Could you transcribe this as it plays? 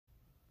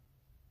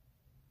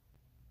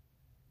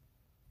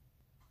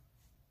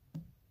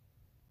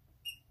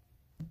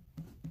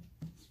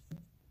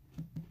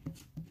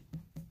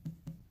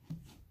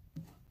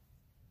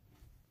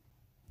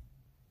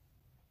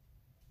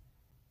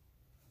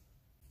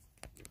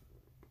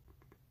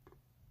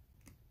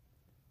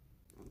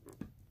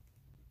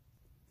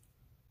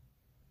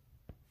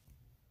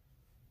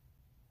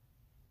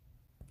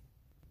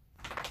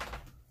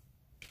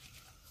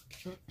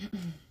Now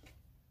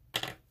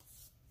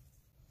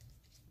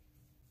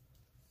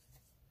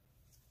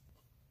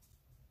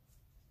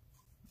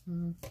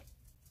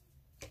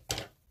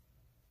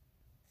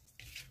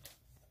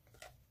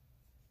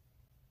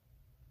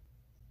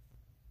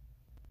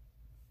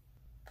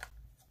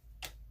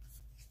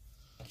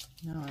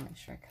I want to make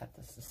sure I cut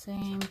this the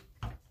same.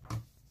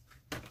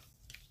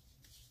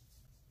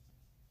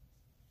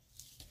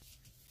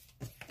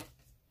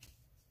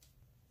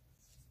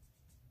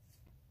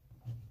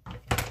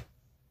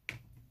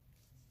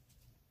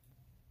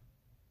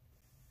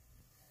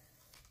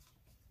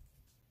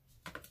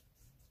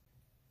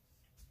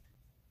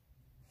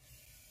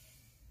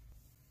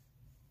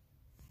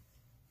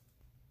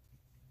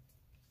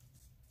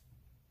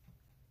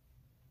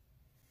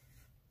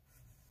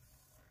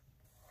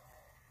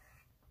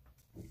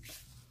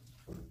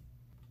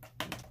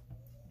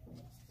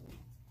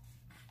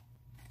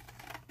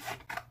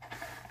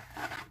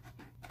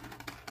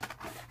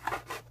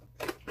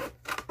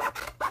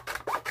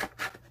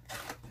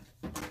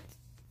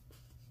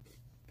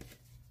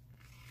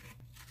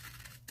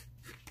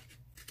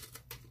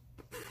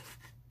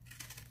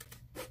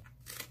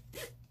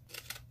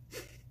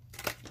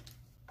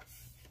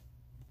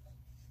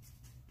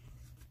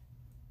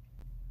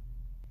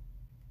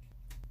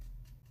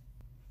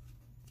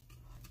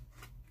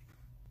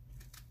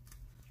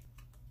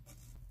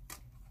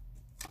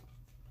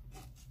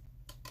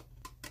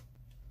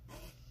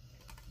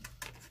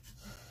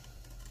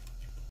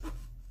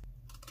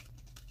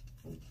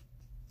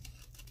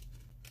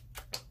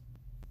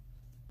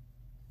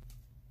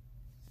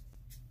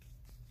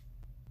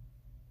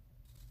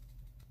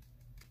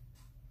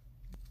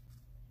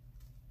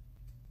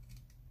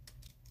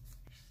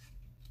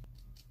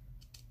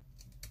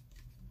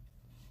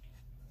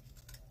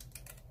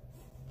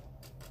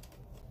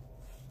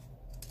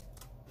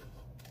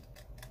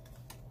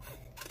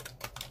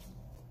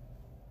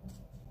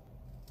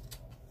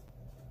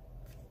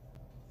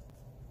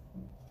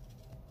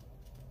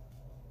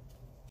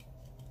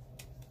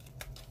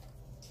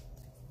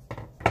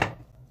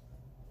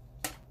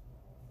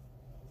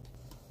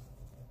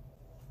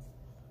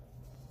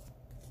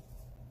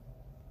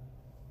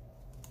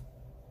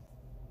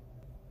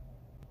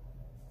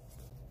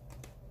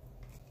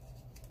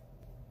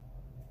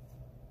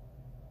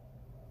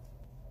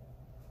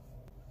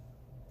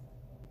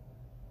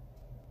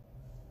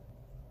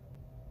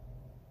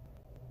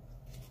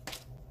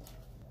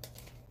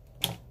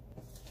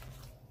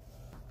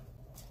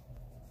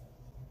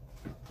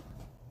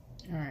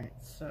 All right,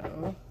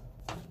 so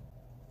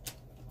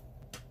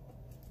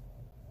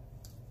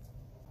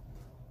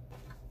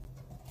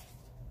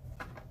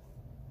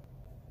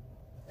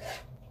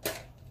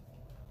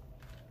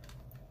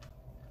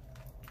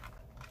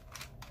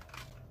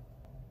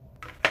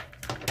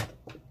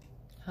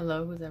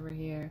hello, who's ever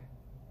here?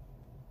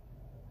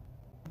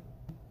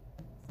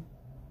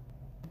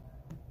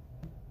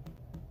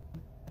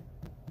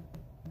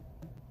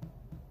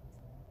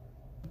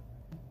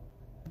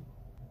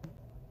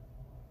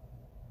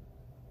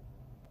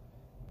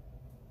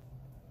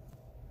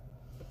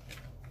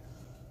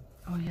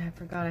 Oh yeah, I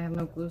forgot I have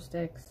no glue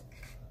sticks.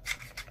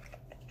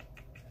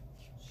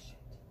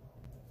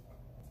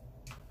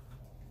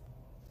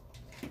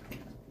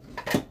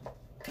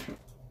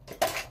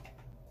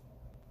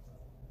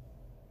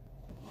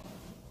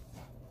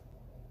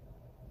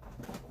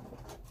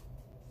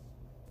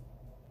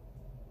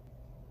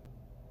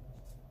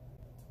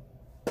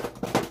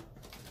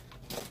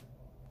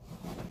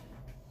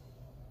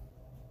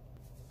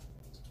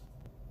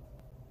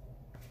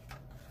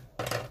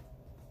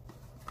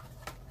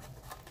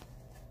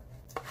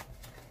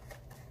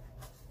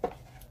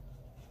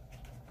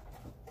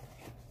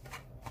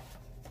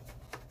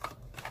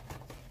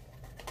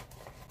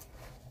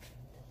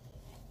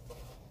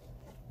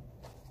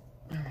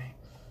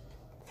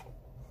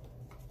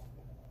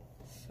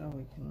 So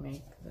we can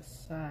make the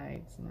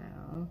sides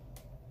now,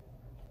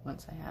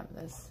 once I have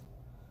this.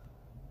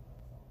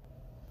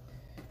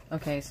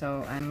 Okay,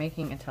 so I'm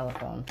making a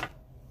telephone,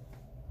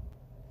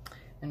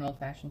 an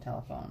old-fashioned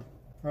telephone,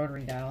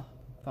 rotary dial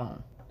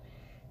phone.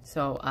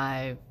 So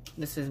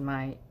this is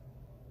my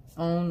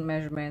own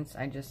measurements.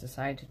 I just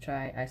decided to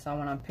try, I saw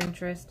one on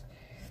Pinterest,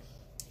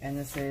 and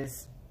this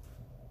is,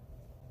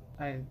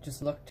 I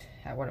just looked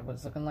at what it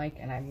was looking like,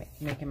 and I'm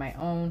making my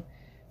own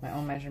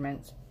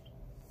measurements.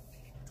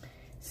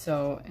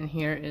 So, and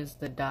here is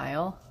the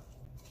dial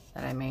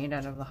that I made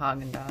out of the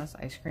Haagen-Dazs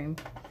ice cream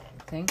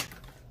thing.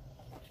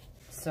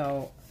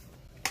 So,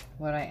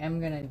 what I am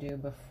going to do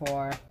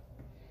before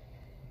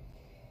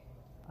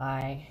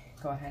I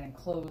go ahead and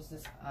close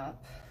this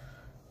up,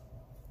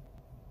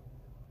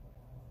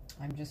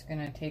 I'm just going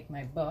to take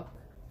my book,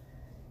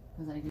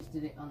 because I just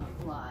did it on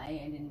the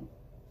fly. I didn't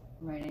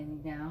write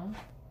anything down.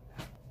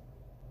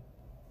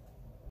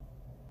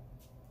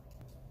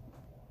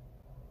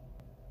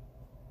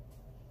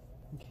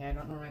 Okay, I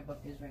don't know where my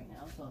book is right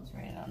now, so let's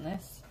write it on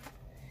this.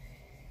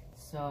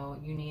 So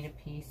you need a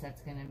piece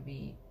that's going to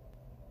be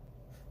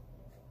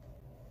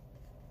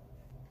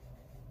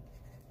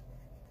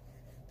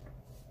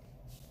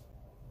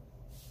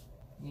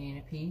you need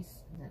a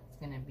piece that's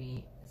going to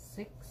be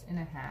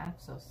 6.5,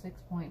 so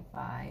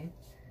 6.5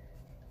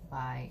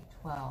 by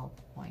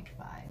 12.5,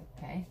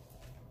 okay?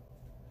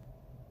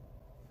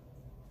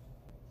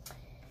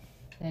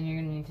 Then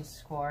you're going to need to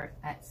score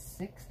at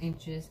 6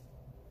 inches,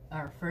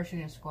 or first you're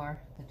going to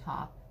score the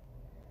top.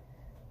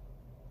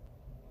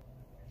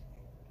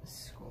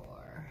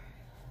 Score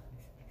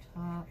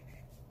top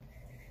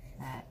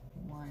at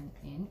 1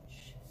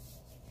 inch.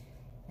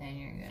 Then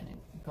you're going to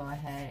go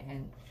ahead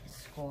and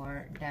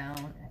score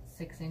down at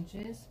 6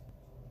 inches.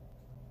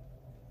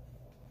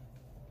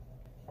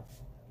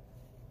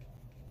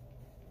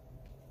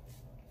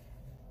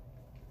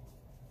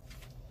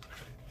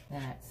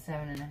 Then at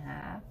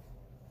 7.5.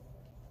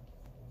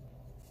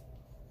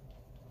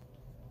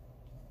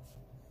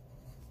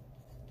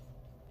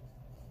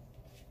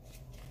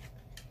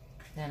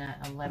 Then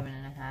at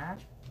 11.5.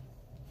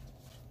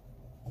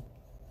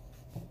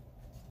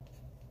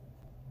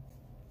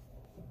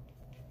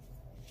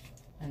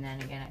 And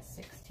then again at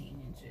 16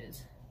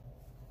 inches.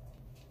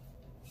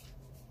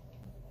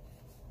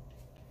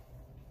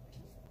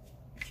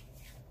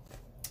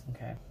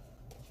 Okay.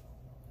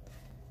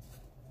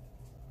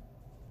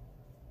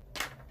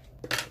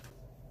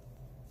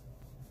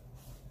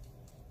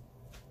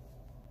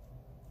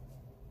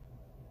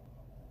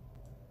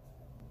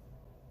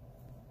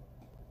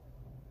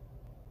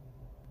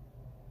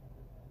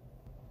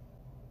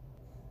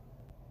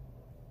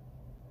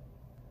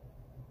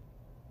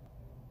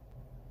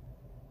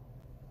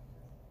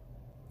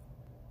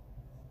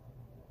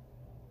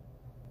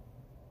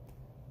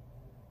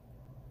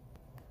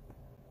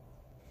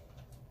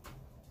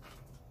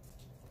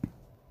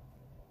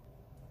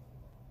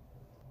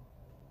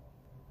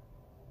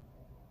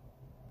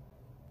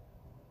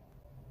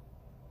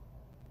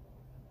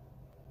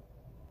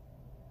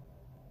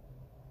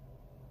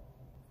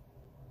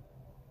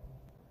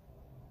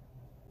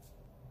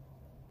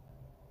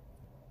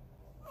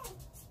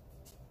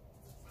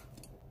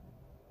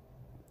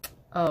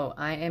 Oh,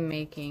 I am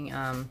making,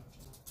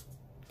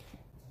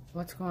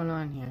 what's going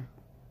on here?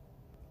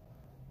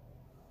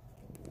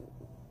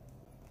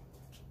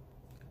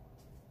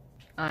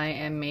 I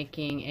am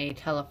making a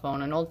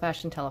telephone, an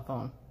old-fashioned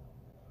telephone.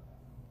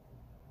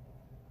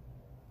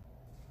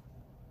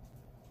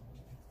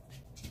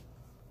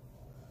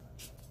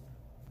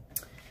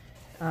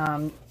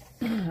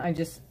 I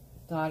just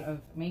thought of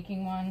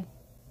making one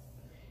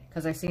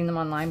because I've seen them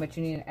online, but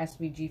you need an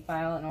SVG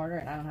file in order,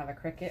 and I don't have a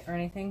Cricut or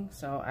anything,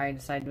 so I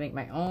decided to make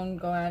my own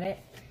go at it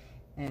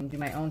and do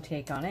my own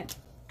take on it.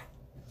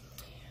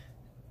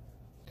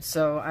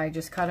 So I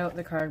just cut out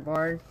the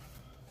cardboard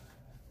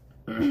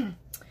and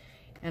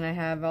I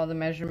have all the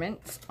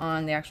measurements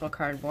on the actual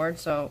cardboard.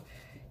 So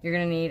you're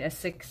going to need a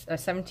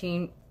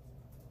 6.5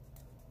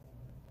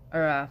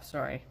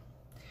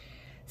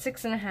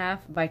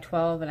 by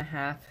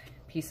 12.5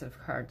 piece of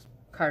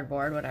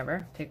cardboard,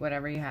 whatever. Take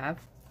whatever you have.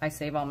 I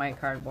save all my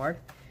cardboard.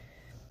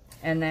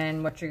 And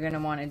then what you're going to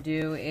want to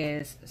do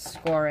is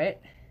score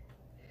it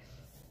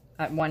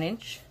at 1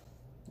 inch.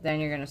 Then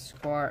you're going to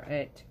score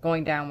it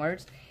going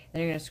downwards.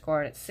 Then you're going to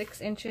score it at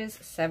 6 inches,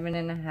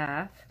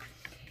 7.5,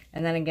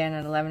 and then again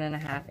at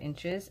 11.5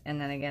 inches,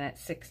 and then again at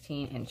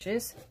 16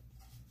 inches.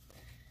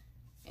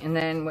 And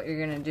then what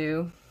you're going to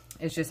do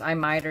is just, I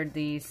mitered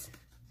these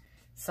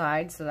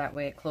sides so that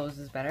way it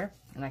closes better,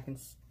 and I can,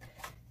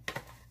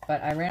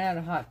 but I ran out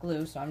of hot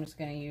glue, so I'm just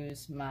going to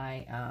use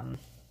my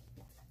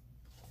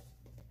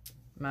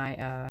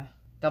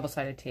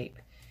double-sided tape.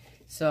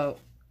 So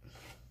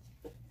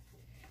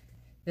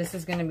this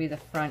is going to be the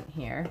front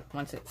here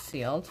once it's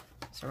sealed,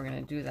 so we're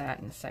going to do that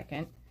in a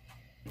second.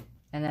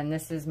 And then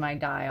this is my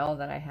dial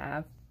that I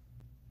have,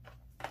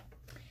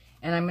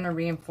 and I'm going to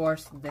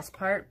reinforce this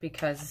part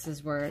because this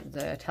is where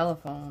the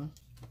telephone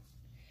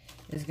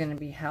is going to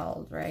be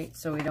held, right?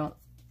 So we don't,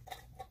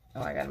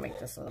 oh, I got to make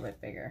this a little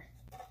bit bigger.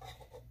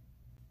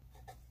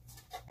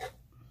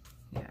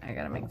 Yeah, I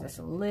got to make this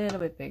a little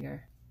bit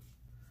bigger.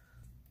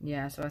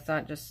 Yeah, so I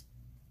thought just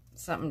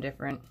something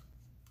different.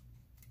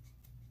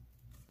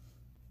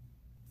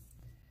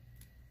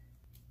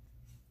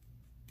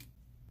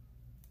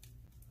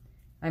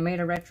 I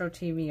made a retro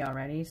TV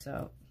already,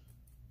 so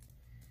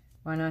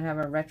why not have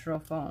a retro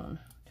phone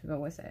to go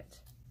with it,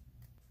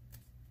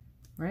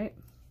 right?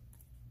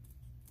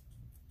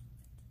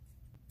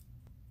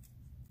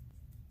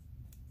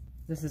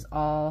 This is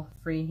all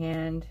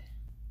freehand.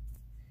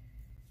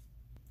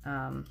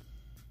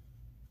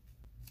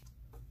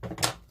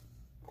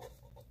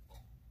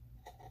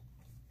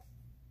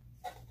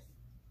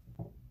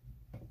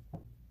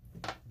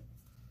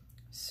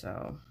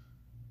 So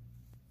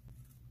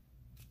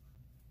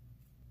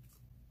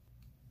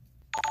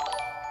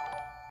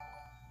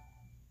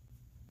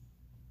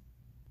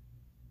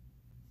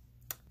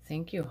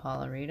thank you,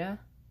 Hollerita.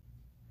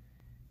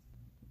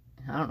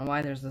 I don't know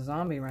why there's a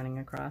zombie running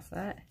across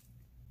that.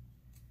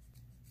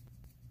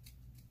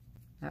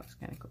 That was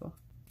kind of cool.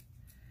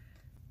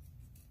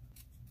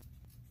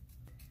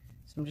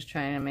 So I'm just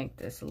trying to make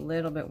this a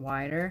little bit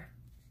wider.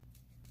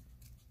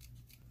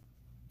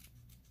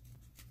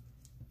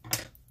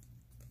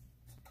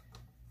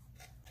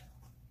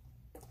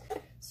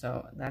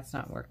 So that's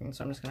not working.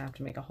 So I'm just going to have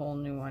to make a whole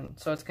new one.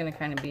 So it's going to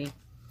kind of be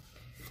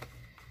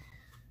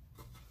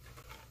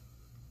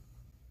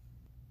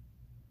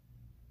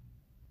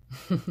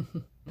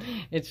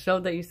it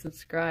showed that you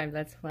subscribed.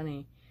 That's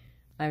funny.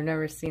 I've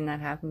never seen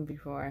that happen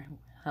before.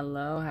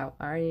 Hello, how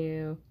are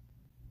you?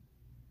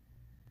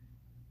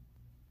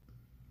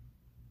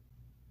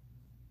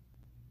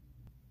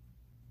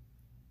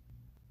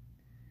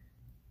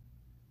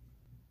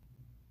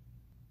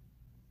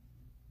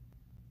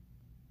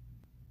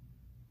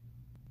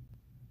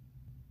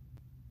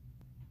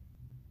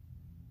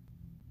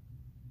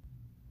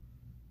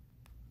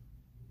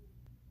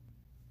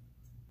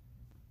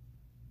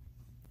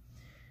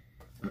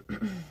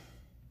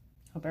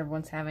 Hope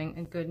everyone's having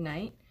a good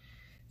night.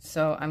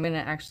 So I'm going to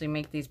actually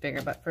make these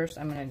bigger, but first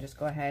I'm going to just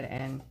go ahead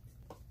and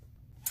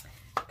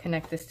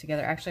connect this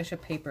together. Actually, I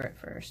should paper it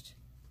first,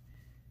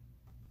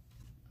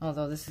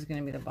 although this is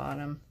going to be the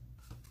bottom.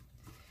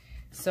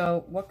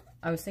 So what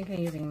I was thinking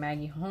of using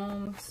Maggie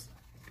Holmes.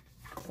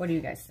 What do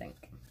you guys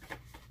think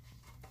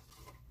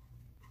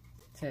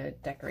to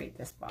decorate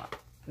this box,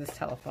 this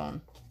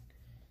telephone?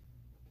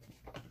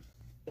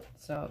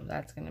 So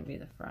that's going to be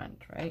the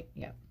front, right?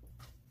 Yep.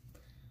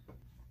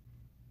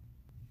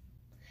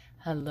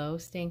 Hello,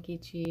 Stinky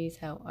Cheese.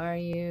 How are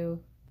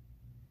you?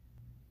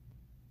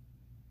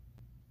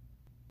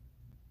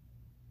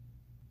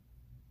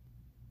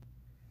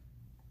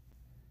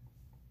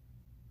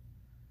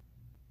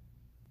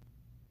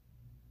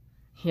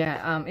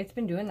 Yeah, it's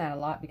been doing that a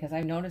lot because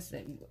I've noticed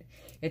that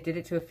it did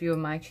it to a few of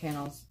my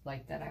channels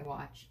like that I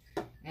watch.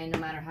 And no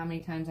matter how many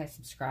times I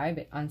subscribe,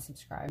 it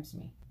unsubscribes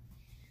me.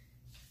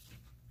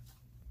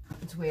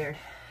 It's weird.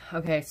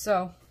 Okay,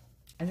 so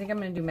I think I'm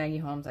going to do Maggie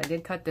Holmes. I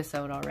did cut this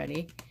out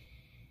already.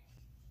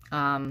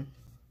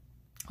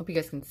 Hope you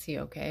guys can see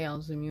okay.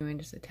 I'll zoom you in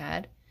just a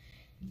tad.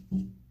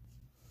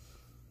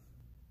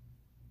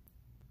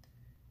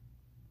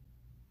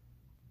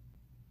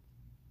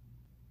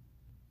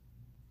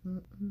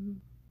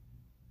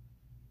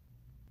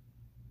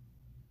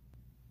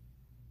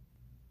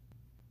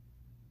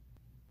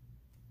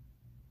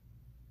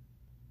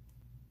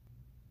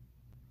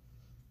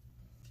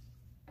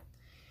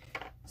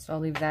 So I'll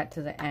leave that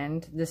to the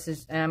end. This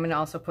is, and I'm going to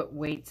also put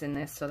weights in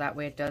this so that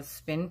way it does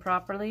spin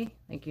properly.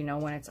 Like, you know,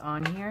 when it's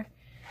on here,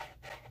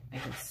 I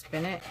can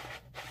spin it.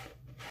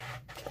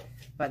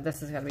 But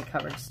this is going to be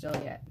covered still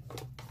yet.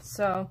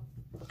 So,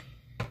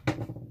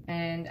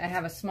 and I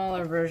have a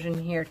smaller version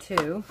here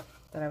too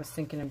that I was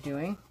thinking of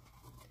doing.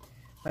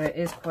 But it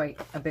is quite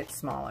a bit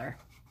smaller.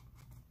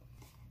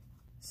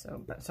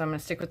 So I'm going to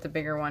stick with the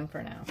bigger one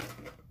for now.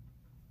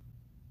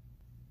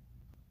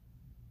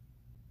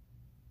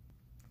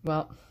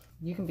 Well,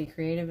 you can be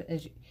creative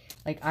as you,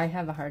 like I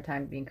have a hard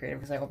time being creative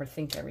because I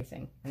overthink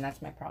everything, and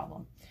that's my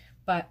problem.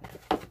 But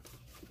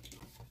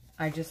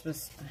I just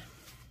was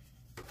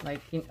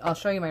like, you know, I'll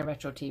show you my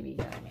retro TV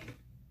that I made.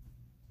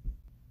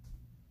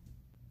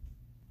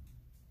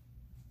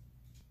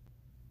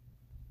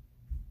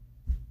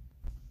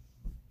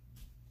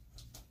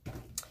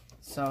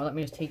 So let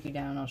me just take you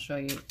down. I'll show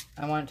you.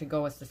 I wanted to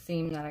go with the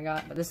theme that I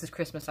got, but this is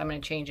Christmas. I'm going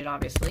to change it,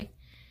 obviously.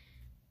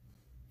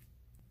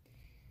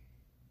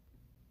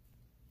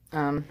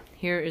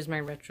 Here is my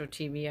retro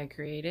TV I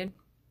created.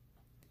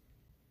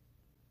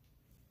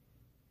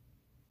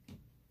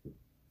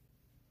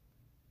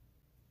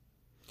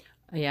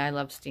 Yeah, I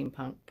love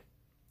steampunk.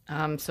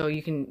 So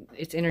you can,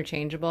 it's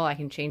interchangeable. I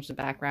can change the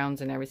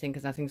backgrounds and everything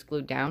because nothing's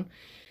glued down.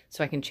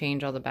 So I can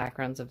change all the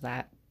backgrounds of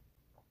that,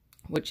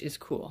 which is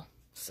cool.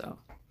 So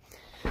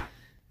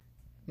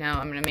now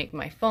I'm going to make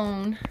my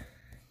phone.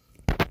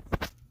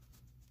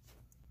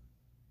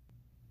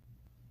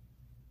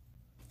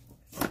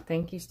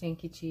 Thank you,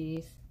 Stinky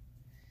Cheese.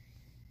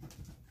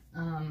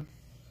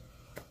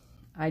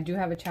 I do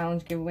have a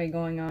challenge giveaway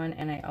going on,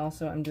 and I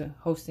also am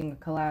hosting a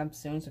collab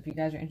soon. So if you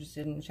guys are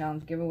interested in the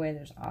challenge giveaway,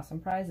 there's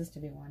awesome prizes to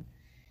be won.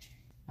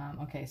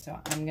 Okay, so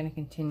I'm going to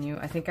continue.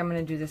 I think I'm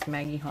going to do this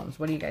Maggie Holmes.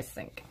 What do you guys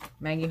think?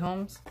 Maggie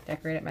Holmes?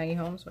 Decorate at Maggie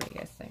Holmes? What do you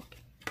guys think?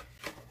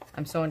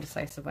 I'm so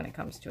indecisive when it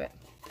comes to it.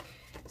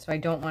 So I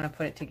don't want to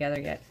put it together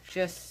yet.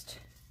 Just,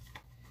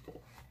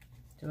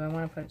 do I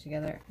want to put it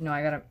together? No,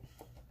 I got to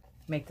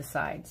make the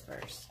sides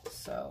first.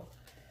 So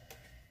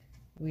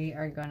we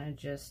are going to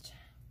just,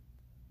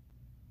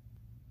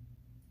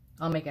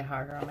 I'll make it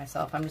harder on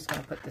myself. I'm just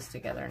going to put this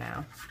together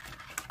now.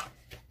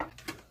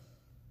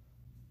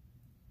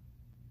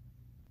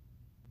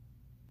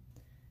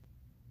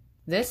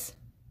 This,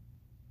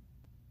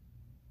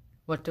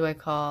 what do I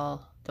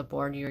call the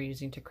board you're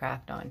using to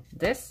craft on?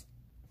 This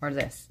or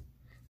this?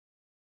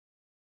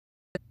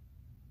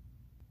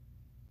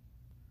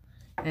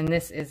 And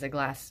this is a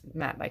glass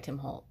mat by Tim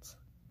Holtz.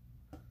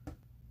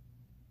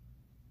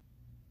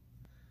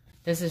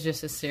 This is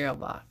just a cereal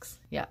box.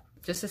 Yeah,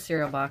 just a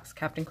cereal box,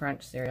 Captain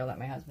Crunch cereal that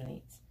my husband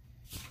eats.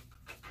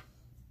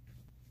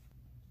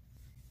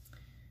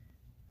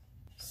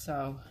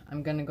 So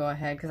I'm going to go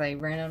ahead, because I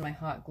ran out of my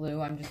hot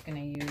glue, I'm just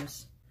going to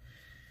use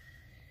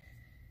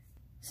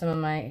some of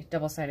my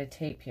double-sided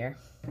tape here.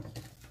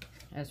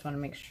 I just want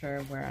to make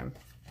sure where I'm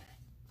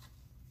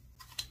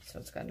So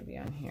it's got to be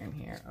on here and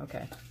here.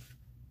 Okay.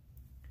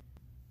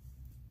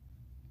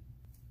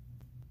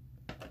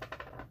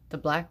 The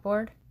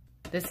blackboard.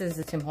 This is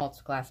the Tim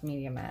Holtz Glass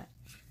Media Mat,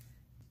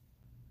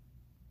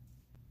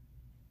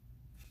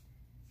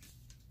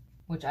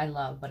 which I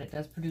love, but it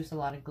does produce a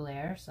lot of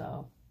glare,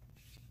 so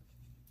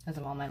because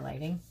of all my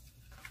lighting.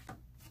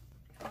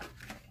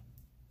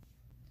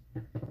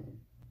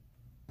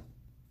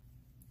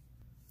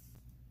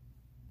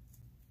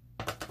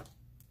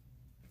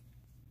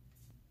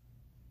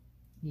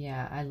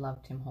 Yeah, I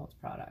love Tim Holtz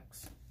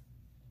products.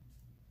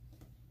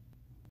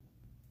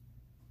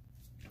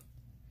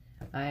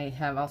 I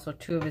have also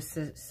 2 of his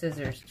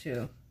scissors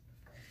too.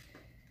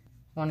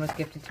 One was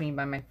gifted to me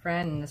by my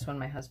friend, and this one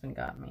my husband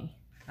got me.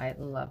 I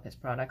love his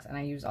products, and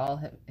I use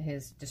all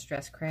his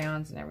distress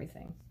crayons and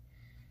everything.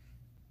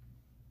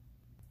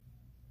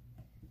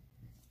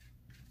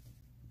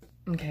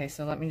 Okay,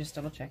 so let me just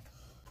double check.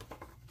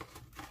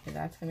 Okay,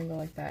 that's going to go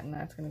like that, and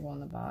that's going to go on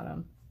the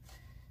bottom.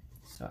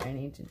 So I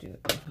need to do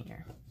it in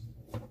here.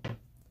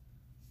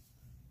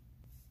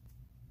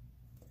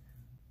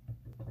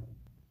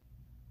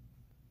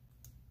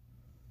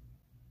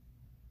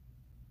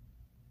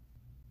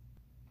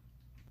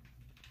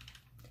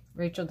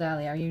 Rachel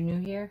Daly, are you new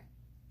here?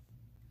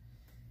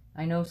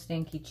 I know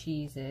Stanky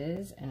Cheese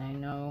is, and I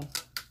know...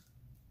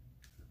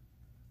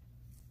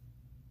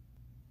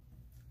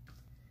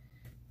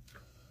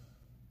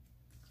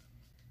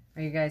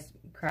 Are you guys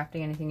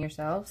crafting anything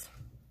yourselves?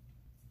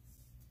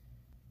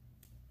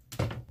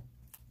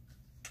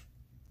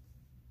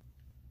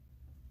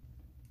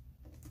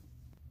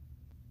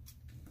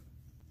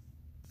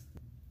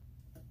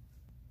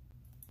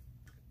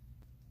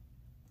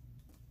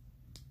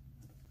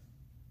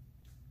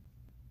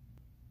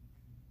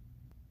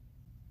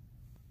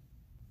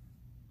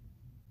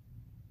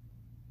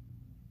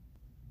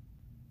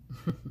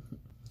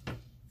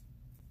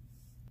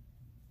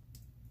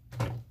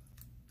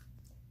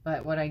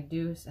 But what I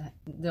do,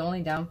 the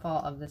only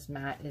downfall of this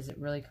mat is it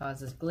really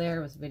causes glare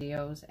with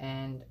videos,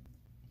 and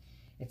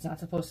it's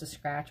not supposed to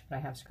scratch, but I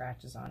have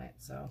scratches on it,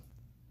 so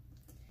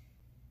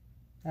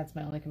that's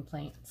my only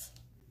complaints.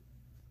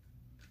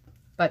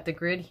 But the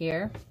grid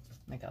here,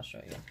 like I'll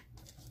show you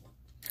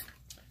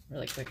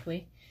really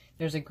quickly.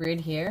 There's a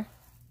grid here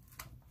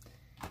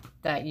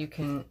that you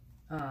can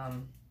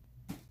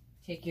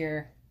take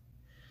your,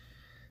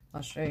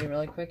 I'll show you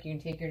really quick. You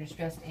can take your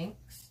distressed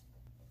inks,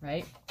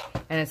 right?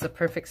 And it's the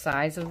perfect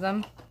size of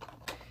them.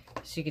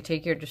 So you could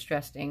take your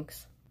distressed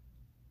inks.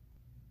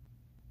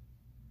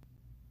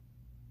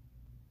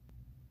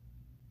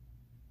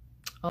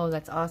 Oh,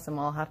 that's awesome.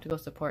 Well, I'll have to go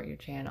support your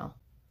channel.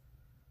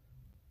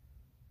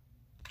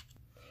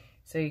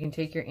 So you can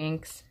take your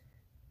inks,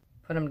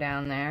 put them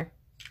down there.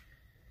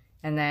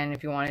 And then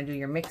if you want to do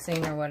your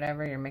mixing or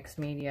whatever, your mixed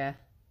media,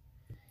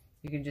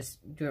 you can just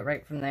do it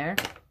right from there.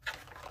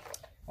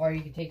 Or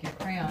you can take your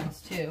crayons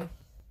too.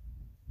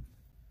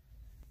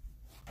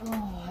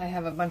 Oh, I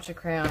have a bunch of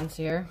crayons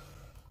here.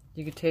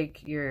 You could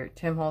take your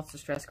Tim Holtz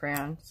Distress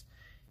crayons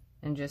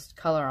and just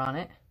color on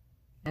it,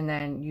 and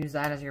then use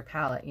that as your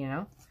palette, you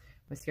know,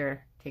 with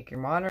your, take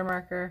your water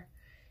marker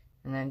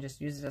and then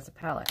just use it as a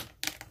palette.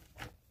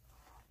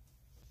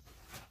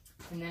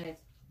 And then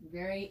it's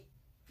very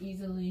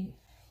easily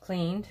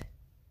cleaned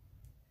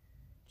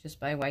just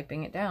by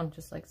wiping it down,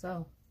 just like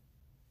so.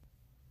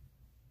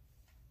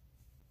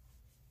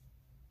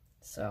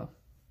 So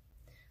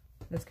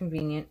that's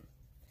convenient.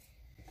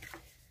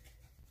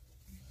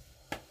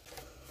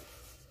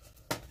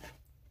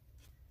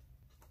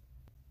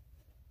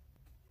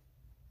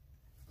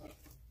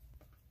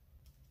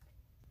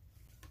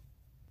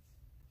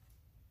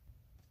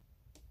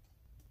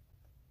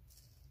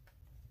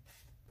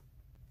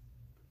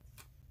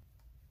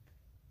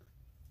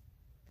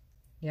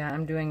 Yeah,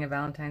 I'm doing a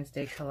Valentine's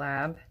Day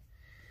collab.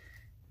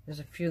 There's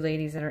a few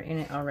ladies that are in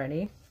it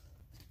already.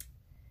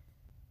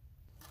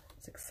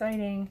 It's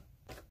exciting.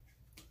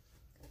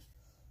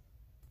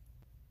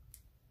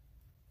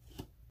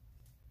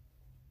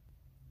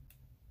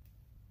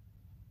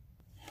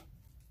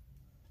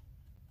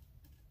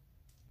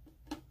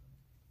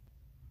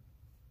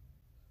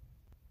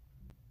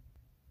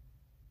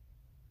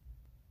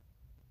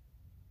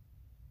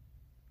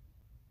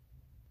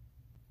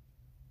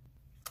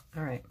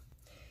 All right.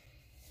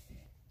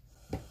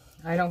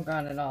 I don't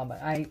got it all, but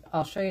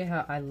I'll show you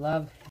how I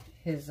love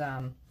his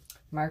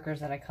markers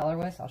that I color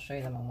with. I'll show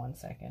you them in 1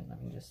 second.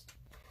 Let me just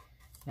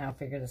now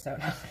figure this out.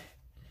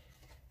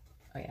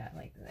 Oh yeah,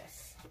 like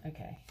this.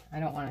 Okay. I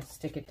don't want to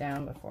stick it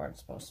down before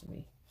it's supposed to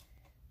be.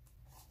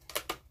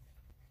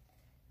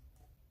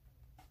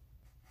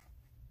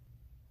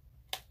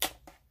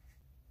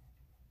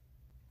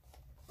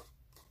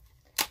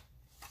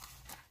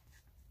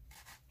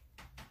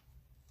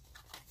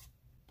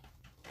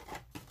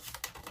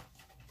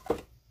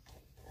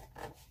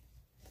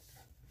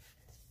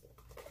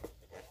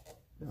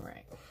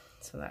 Alright,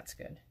 so that's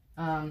good.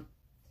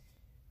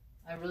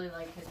 I really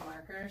like his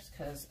markers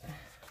because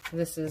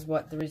this is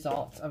what the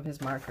results of his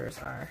markers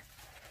are.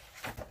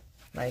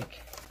 Like,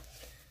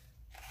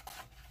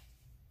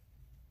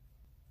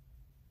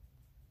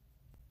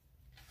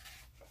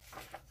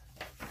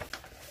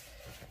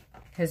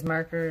 His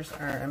markers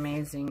are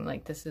amazing.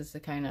 Like, this is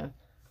the kind of,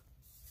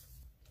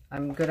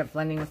 I'm good at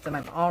blending with them.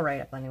 I'm all right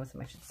at blending with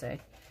them, I should say.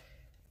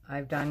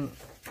 I've done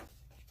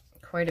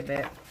quite a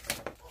bit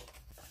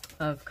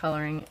of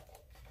coloring.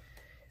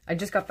 I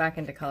just got back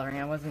into coloring.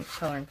 I wasn't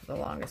coloring for the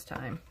longest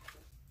time.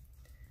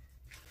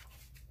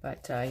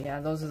 But yeah,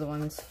 those are the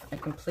ones I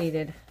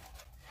completed.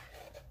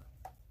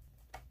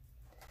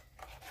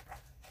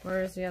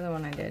 Where's the other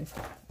one I did?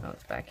 Oh,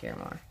 it's back here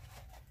more.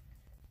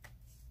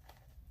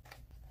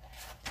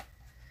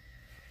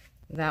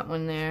 That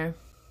one there.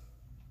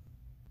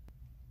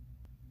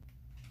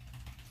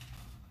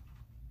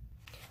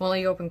 Well,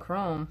 you open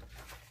Chrome.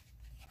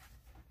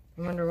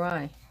 I wonder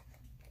why.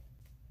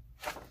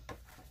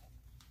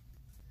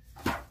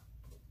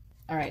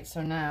 Alright,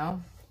 so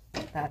now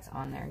that's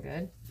on there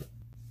good.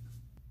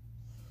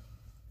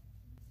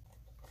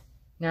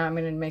 Now I'm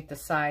going to make the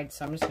sides,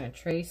 so I'm just going to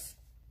trace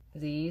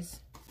these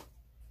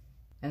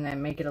and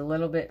then make it a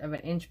little bit of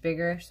an inch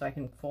bigger so I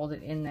can fold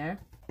it in there.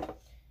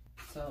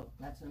 So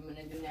that's what I'm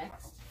going to do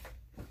next.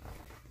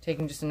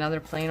 Taking just another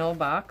plain old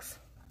box.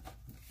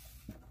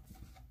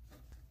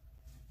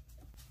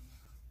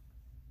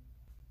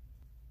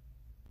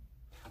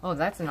 Oh,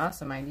 that's an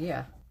awesome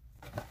idea.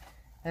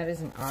 That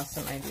is an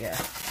awesome idea.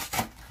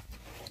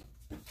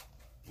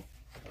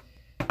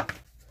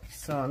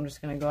 So I'm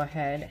just going to go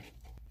ahead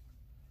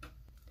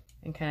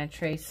and kind of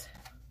trace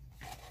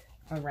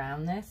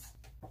around this.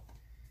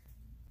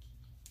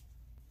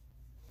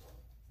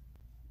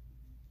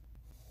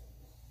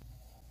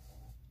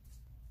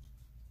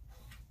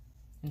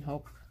 And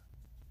hope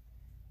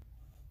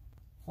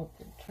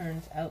it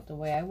turns out the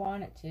way I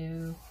want it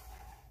to.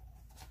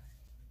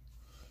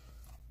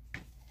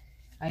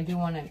 I do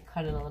want to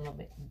cut it a little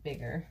bit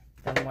bigger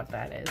than what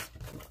that is,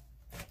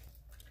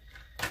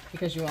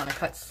 because you want to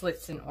cut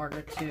slits in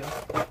order to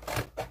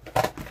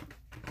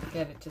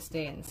get it to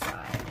stay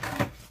inside.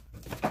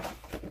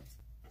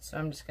 So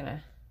I'm just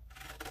gonna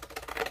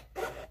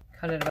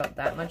cut it about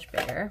that much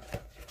bigger,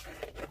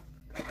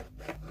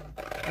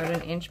 about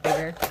an inch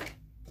bigger.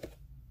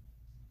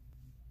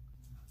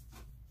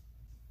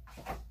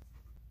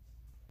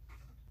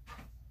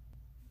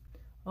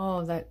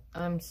 Oh,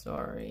 I'm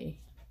sorry.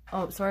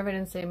 Oh, sorry if I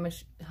didn't say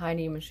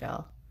Heidi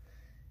Michelle.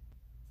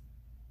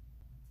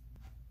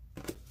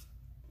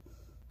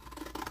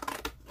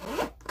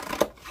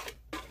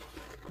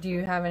 Do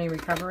you have any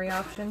recovery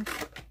options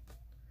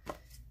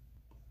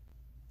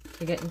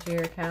to get into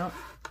your account?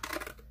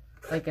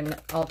 Like an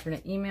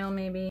alternate email,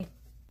 maybe?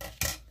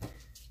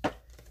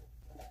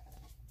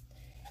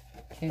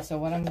 Okay, so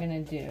what I'm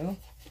gonna do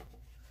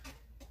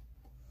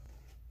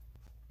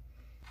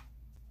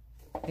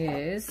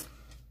is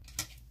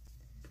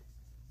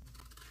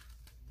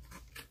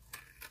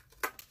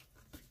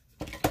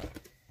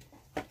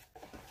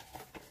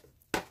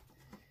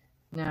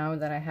now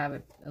that I have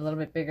it a little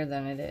bit bigger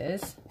than it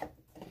is,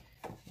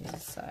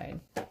 this side,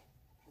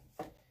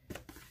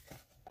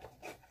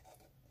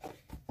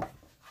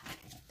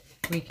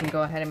 we can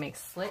go ahead and make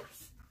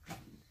slits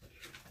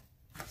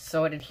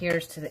so it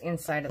adheres to the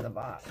inside of the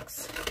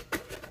box.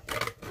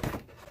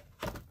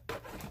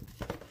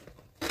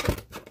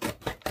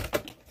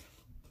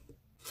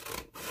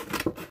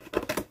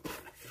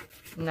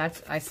 And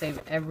that's, I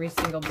save every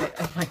single bit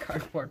of my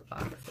cardboard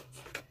box.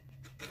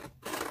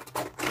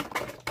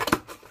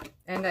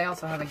 And I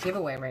also have a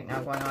giveaway right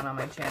now going on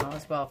my channel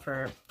as well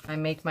for, I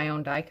make my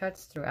own die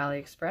cuts through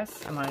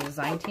AliExpress. I'm on a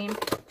design team,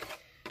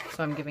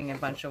 so I'm giving a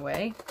bunch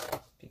away.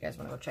 If you guys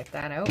want to go check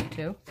that out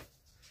too.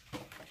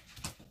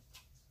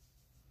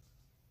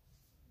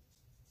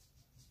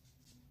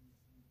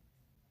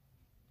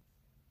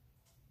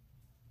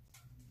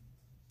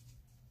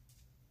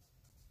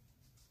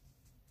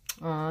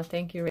 Aw,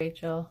 thank you,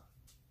 Rachel.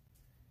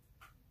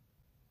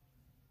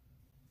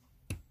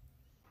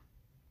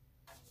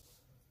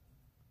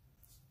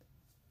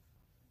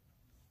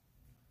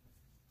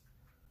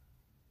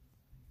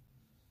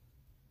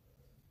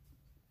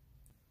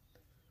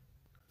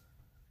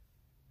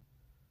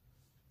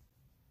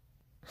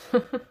 I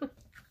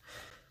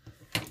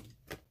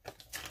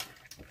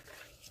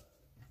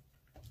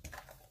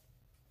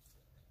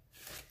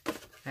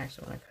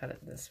actually want to cut it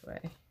this way.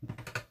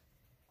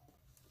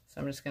 So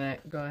I'm just going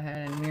to go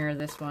ahead and mirror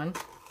this one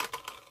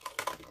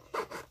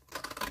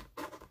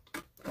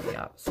for the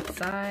opposite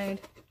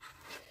side.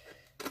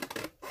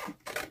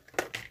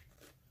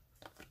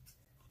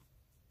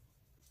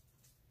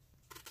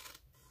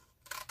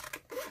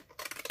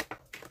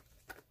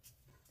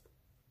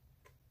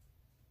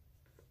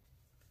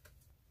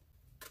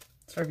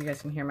 Sorry if you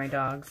guys can hear my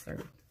dogs. They're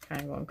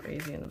kind of going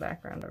crazy in the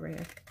background over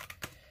here.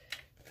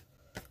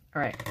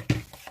 Alright.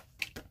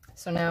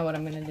 So now what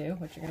I'm going to do,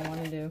 what you're going to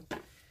want to do,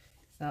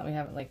 now that we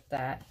have it like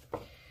that,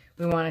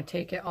 we want to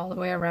take it all the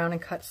way around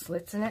and cut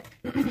slits in it.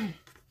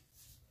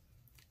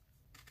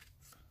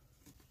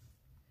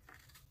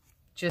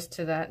 Just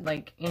to that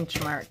like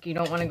inch mark. You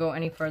don't want to go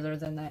any further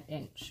than that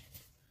inch.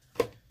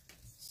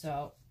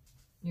 So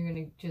you're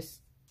going to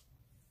just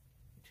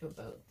to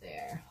about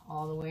there.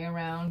 All the way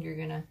around, you're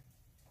going to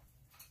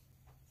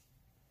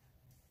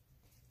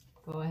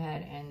go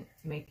ahead and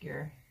make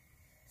your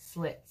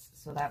slits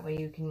so that way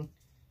you can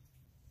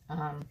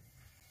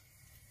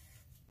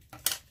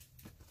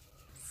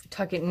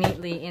tuck it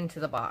neatly into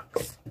the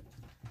box.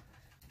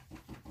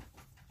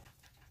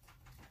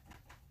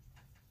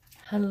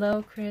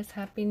 Hello, Chris.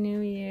 Happy New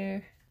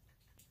Year.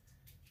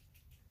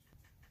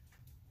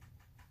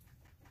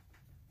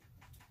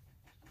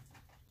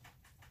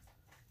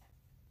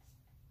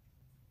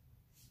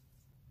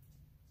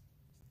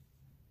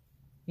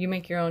 You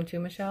make your own too,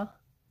 Michelle?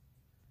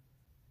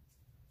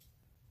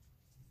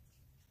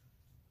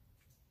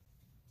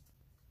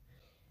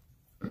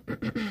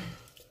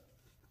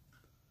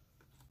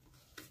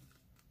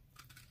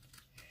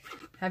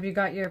 Have you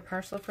got your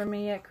parcel for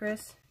me yet,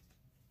 Chris?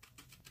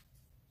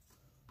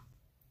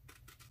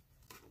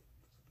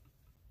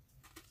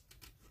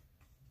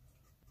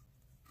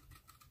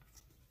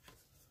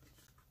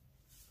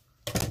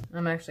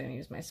 I'm actually going to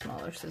use my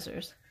smaller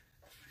scissors.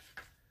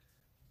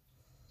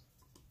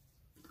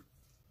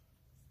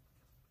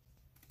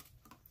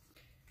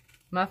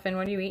 Muffin,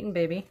 what are you eating,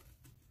 baby?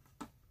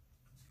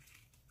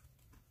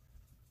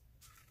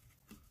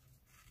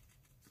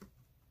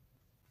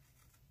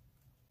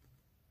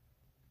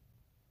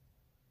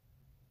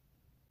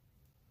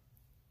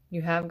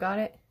 You have got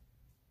it?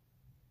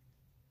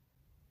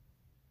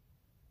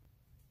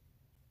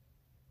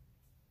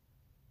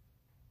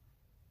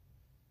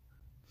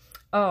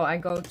 Oh, I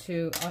go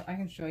to, I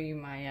can show you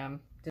my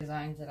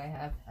designs that I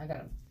have. I got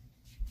a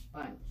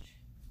bunch.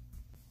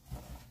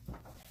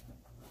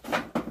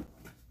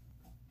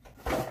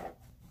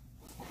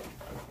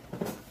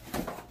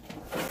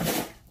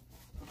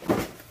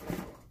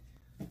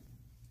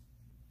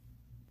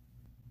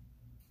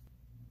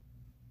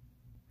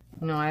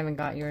 No, I haven't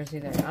got yours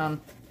either.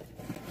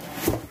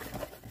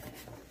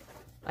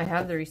 I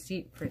have the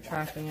receipt for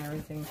tracking and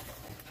everything.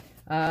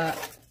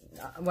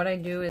 What I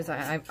do is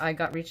I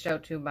got reached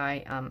out to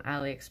by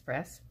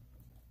AliExpress,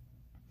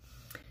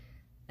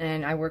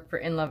 and I work for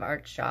In Love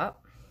Art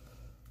Shop,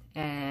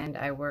 and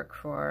I work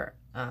for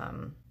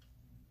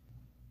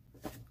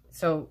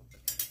so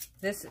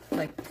this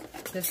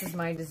is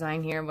my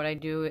design here. What I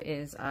do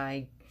is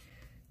I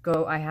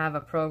have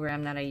a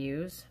program that I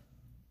use,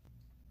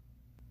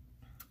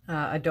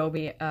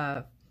 Adobe,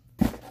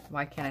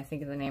 why can't I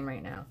think of the name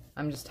right now?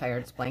 I'm just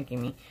tired, it's blanking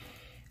me.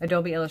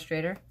 Adobe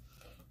Illustrator.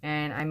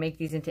 And I make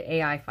these into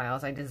AI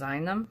files. I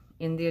design them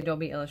in the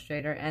Adobe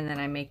Illustrator, and then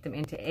I make them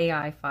into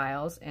AI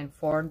files and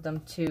forward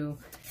them to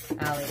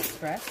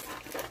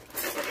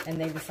AliExpress. And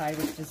they decide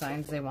which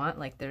designs they want.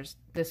 Like there's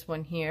this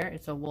one here.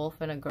 It's a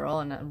wolf and a girl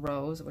and a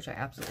rose, which I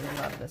absolutely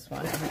love this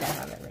one. I think I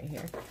have it right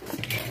here.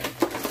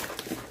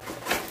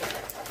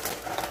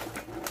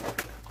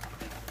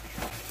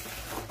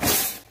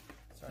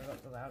 Sorry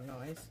about the loud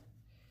noise.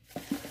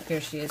 Here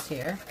she is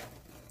here.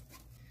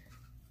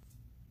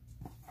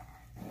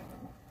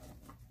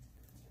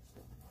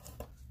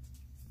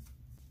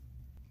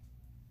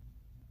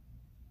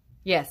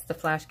 Yes, the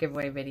flash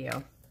giveaway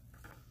video.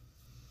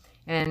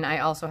 And I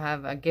also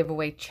have a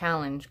giveaway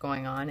challenge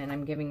going on, and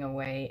I'm giving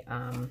away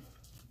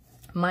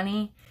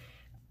money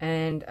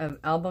and an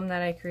album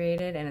that I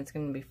created, and it's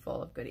going to be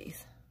full of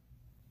goodies.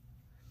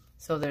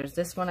 So there's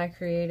this one I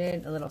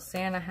created, a little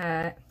Santa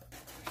hat.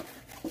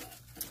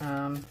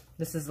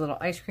 This is a little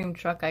ice cream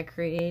truck I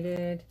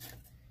created.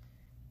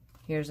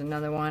 Here's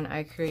another one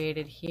I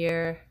created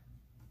here.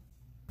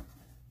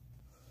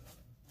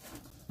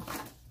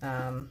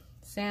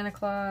 Santa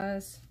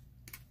Claus,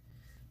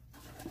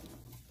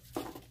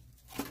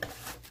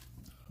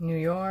 New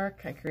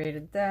York, I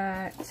created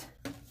that.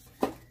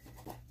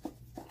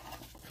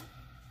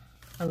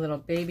 A little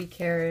baby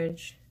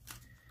carriage.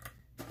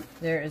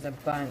 There is a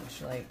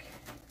bunch, like,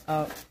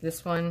 oh,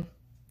 this one,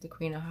 the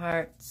Queen of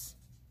Hearts.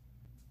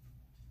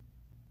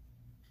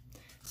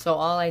 So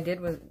all I did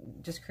was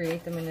just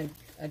create them in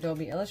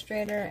Adobe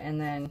Illustrator,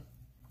 and then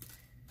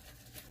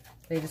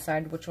they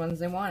decided which ones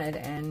they wanted,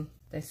 and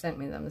they sent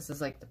me them. This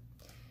is like the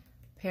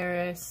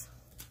Paris.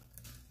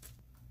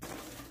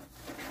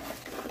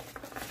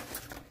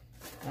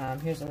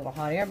 Here's a little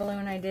hot air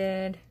balloon I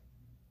did.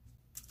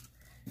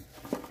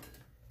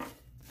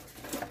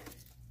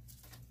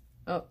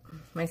 Oh,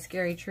 my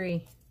scary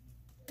tree.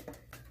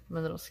 My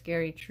little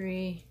scary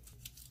tree.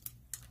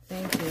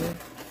 Thank you.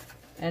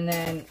 And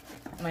then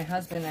my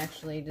husband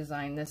actually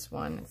designed this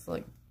one. It's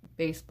like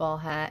baseball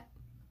hat.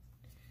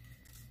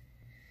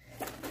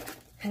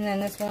 And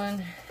then this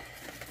one,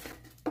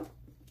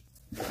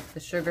 the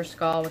sugar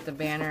skull with the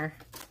banner.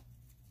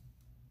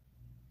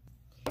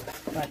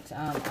 But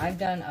I've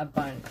done a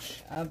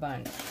bunch.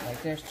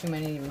 Like there's too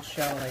many to even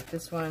show. Like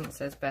this one, it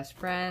says best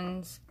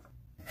friends.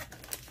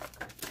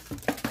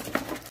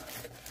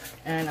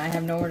 And I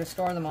have nowhere to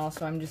store them all,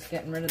 so I'm just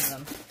getting rid of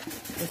them.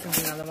 This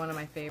is another one of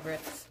my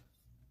favorites.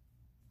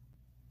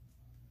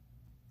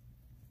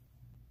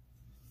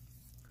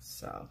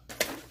 So.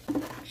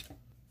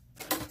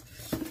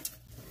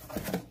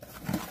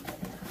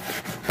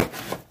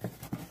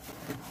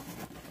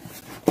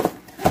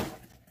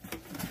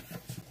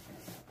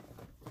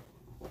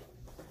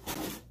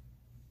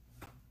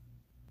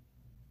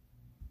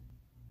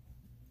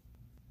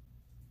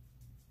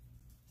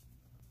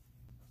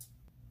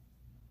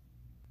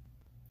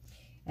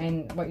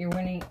 And what you're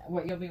winning,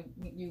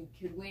 you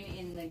could win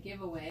in the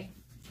giveaway,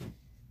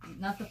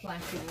 not the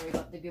flash giveaway,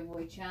 but the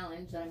giveaway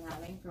challenge that I'm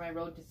having for my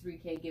Road to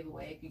 3K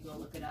giveaway. If you go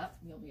look it up,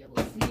 you'll be able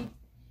to see.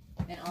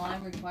 And all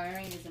I'm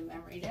requiring is a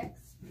memory dex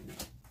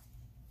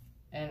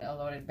and a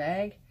loaded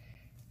bag.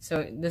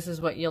 So this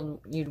is what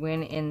you'd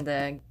win in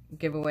the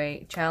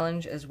giveaway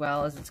challenge, as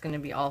well as it's going to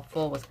be all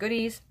full with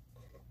goodies.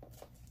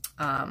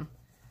 But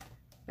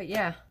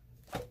yeah,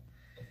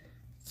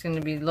 it's going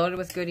to be loaded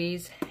with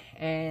goodies,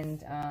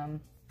 and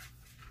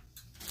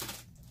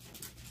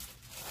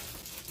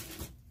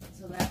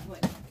so that's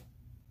what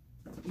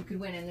you could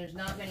win. And there's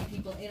not many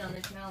people in on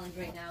the challenge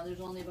right now. There's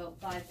only about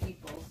 5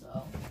 people,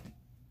 so.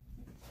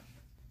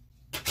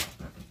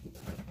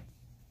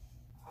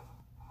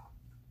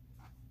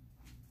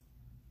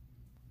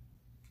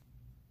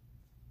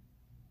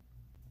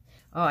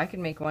 Oh, I could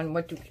make one.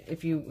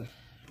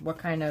 What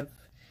kind of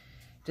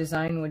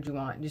design would you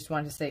want? Just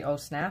want to say, oh,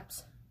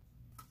 snaps?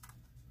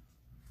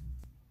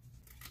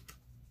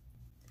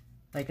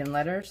 Like in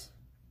letters?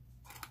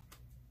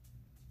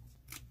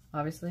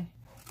 Obviously.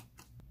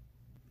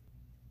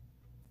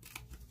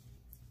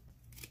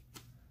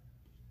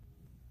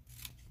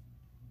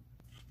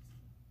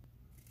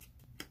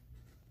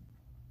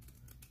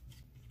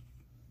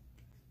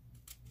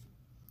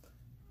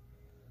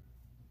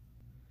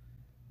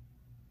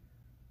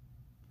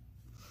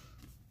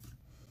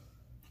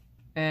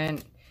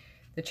 And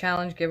the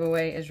challenge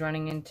giveaway is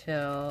running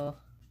until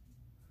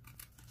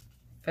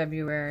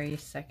February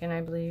 2nd,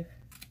 I believe.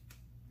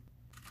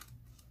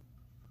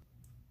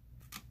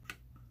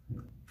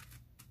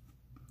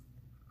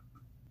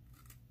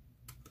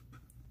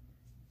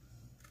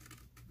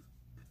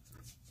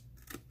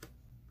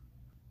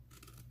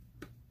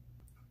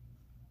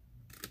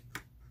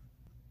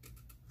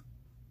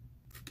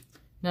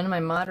 None of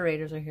my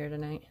moderators are here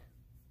tonight.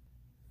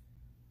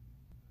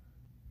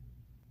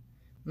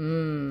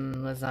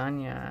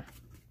 Lasagna.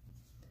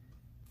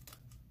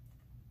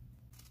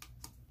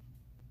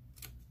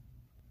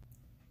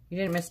 You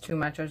didn't miss too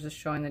much. I was just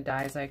showing the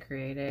dies I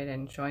created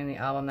and showing the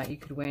album that you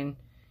could win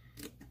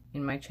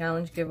in my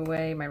challenge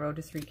giveaway, my Road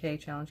to 3K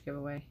challenge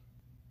giveaway.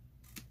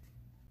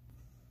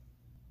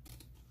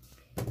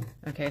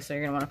 Okay, so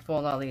you're going to want to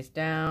fold all these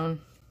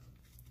down.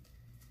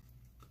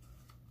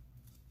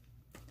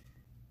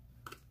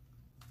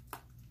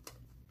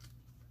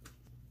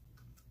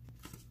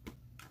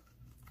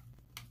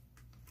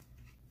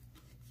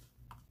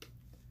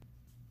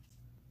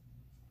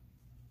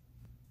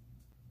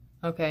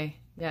 Okay,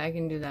 yeah, I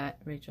can do that,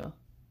 Rachel.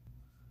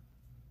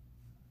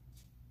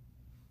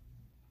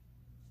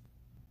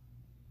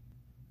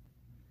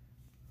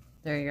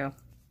 There you go.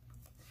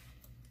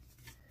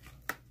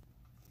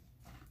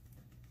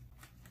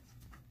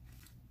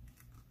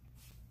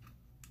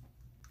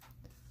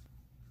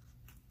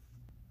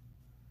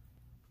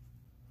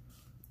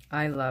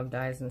 I love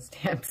dies and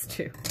stamps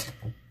too.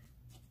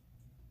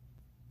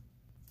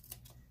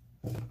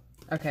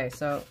 Okay,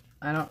 so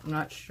I'm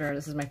not sure.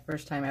 This is my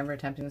first time ever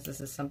attempting this. This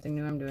is something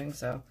new I'm doing,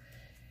 so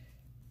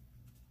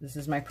this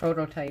is my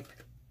prototype.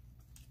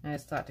 I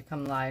just thought to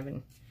come live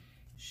and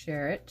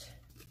share it.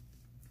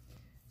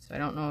 So I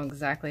don't know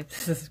exactly if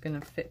this is going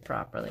to fit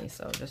properly,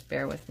 so just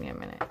bear with me a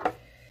minute.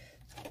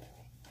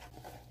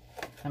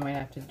 I might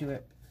have to do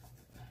it.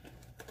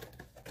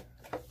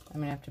 I'm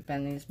going to have to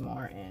bend these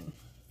more in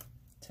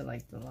to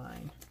like the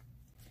line.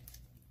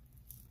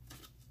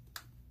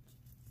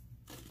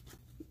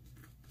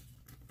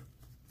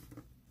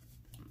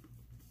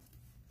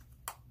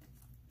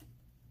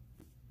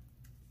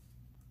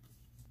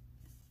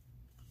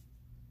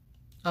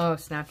 Oh,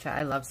 Snapchat.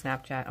 I love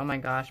Snapchat. Oh my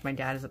gosh, my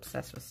dad is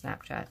obsessed with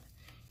Snapchat.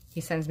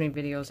 He sends me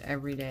videos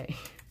every day.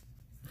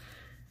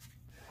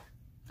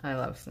 I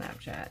love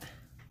Snapchat.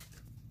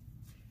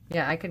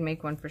 Yeah, I could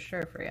make one for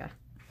sure for you.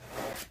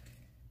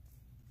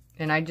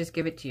 And I'd just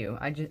give it to you.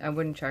 I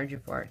wouldn't charge you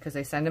for it because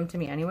they send them to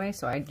me anyway.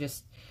 So I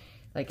just,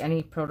 like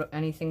any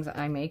things that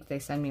I make, they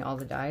send me all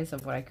the dies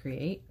of what I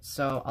create.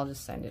 So I'll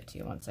just send it to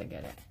you once I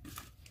get it.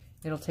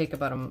 It'll take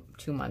about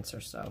 2 months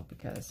or so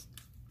because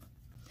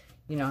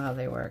you know how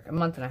they work. A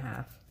month and a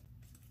half.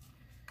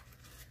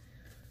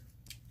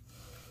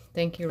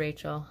 Thank you,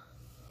 Rachel.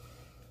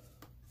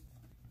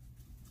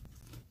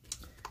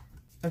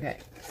 Okay,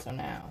 so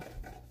now.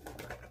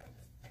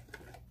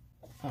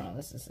 Oh no,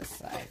 this is this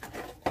side.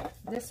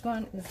 This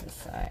one is this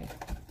side.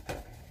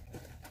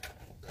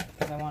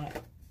 Because I want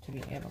it to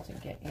be able to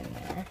get in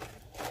there.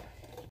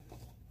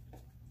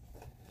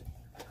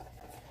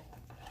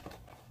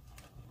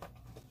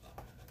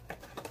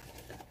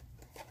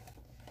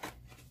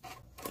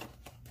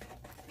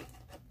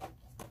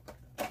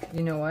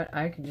 You know what?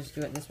 I could just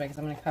do it this way because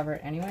I'm going to cover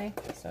it anyway.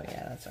 So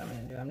yeah, that's what I'm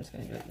going to do. I'm just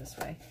going to do it this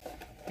way.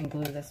 And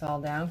glue this all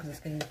down because it's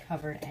going to be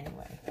covered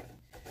anyway.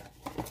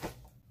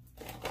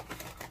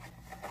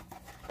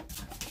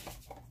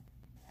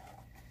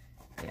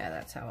 Yeah,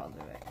 that's how I'll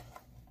do it.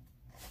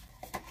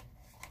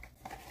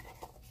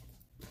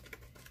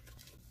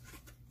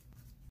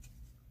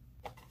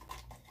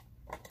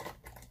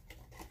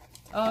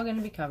 It's all going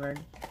to be covered.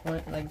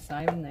 Like it's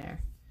not even there.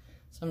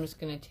 So So I'm just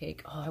going to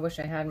take, oh, I wish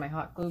I had my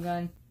hot glue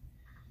gun.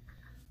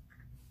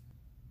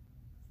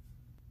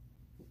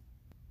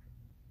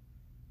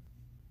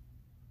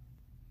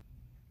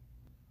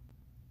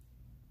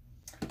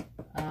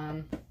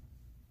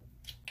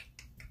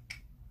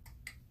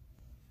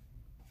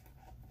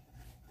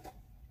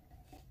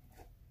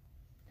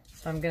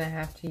 So I'm going to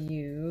have to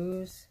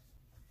use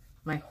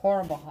my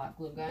horrible hot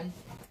glue gun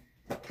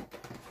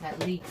that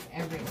leaks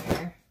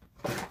everywhere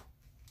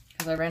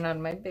because I ran out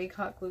of my big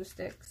hot glue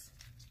sticks.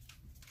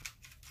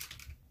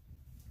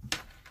 So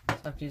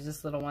I have to use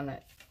this little one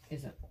that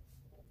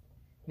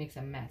makes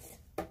a mess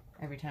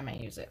every time I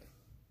use it.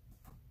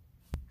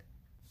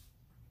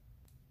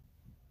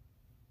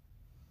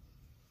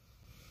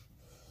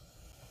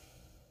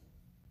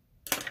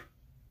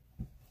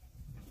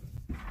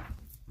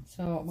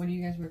 So, what are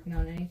you guys working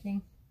on?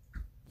 Anything?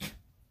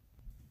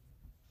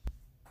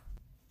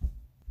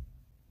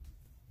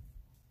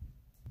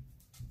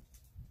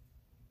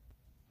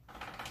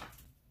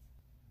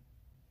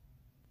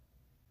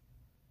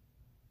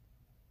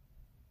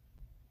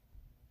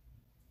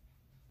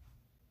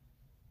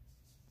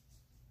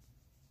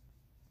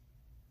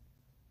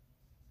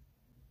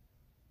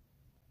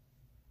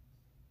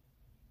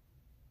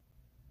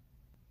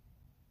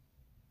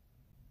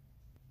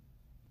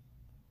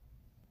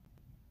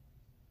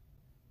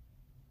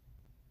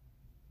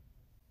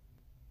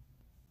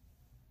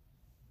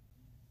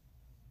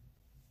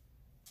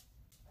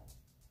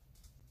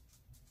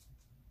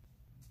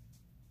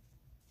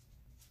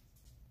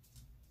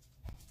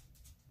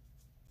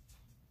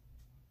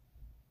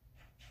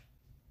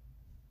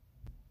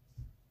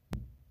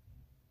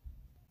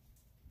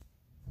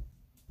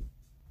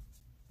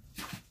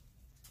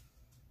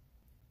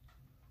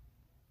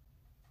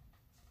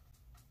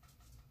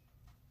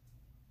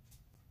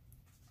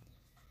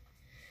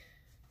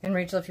 And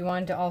Rachel, if you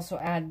wanted to also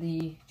add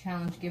the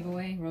challenge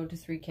giveaway, Road to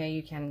 3K,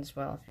 you can as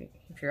well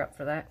if you're up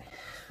for that.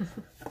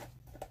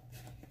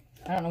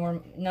 I don't know where,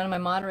 none of my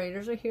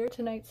moderators are here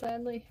tonight,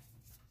 sadly.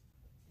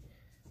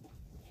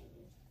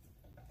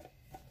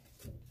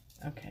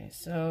 Okay,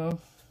 so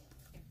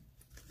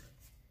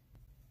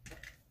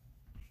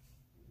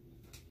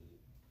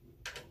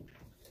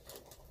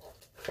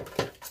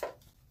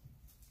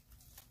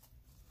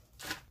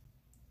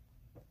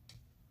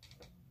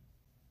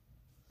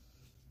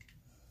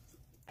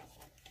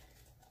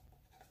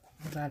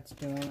that's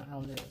doing,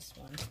 I'll do this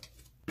one.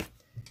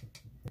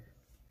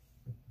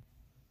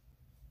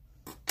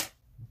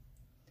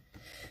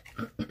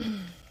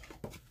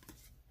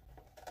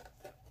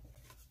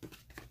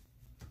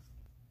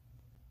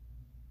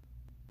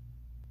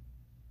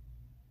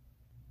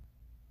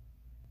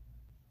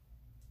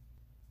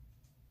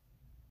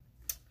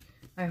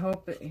 I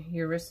hope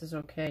your wrist is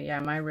okay.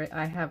 Yeah,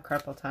 I have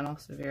carpal tunnel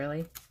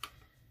severely,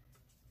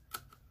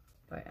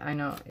 but I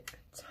know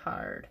it's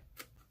hard.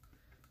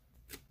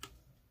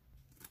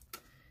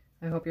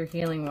 I hope you're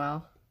healing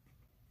well.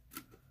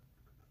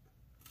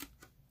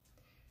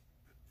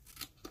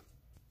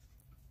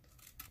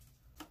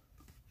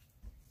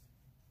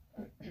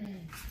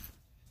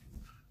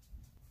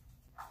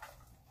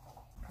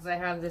 Because I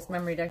have this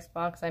memory decks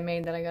box I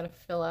made that I gotta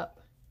fill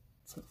up.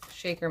 It's a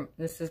shaker.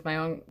 This is my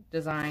own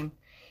design.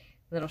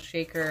 Little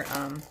shaker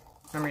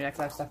memory decks.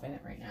 I have stuff in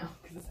it right now.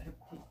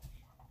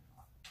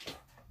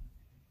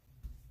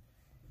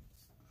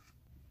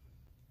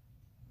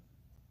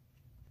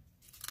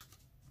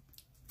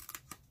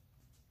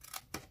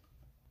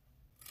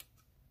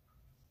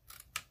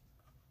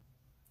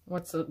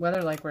 What's the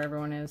weather like where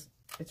everyone is?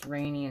 It's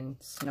rainy and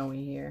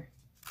snowy here.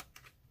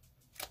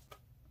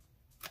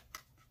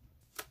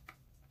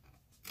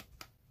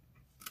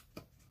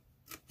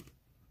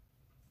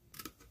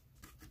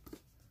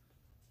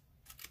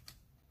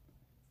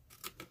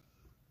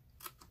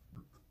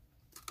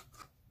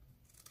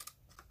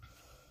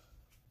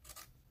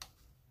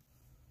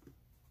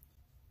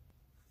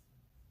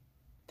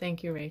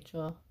 Thank you,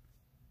 Rachel.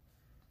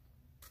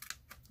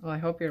 Well, I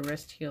hope your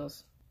wrist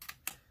heals.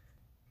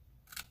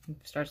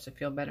 It starts to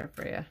feel better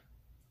for you.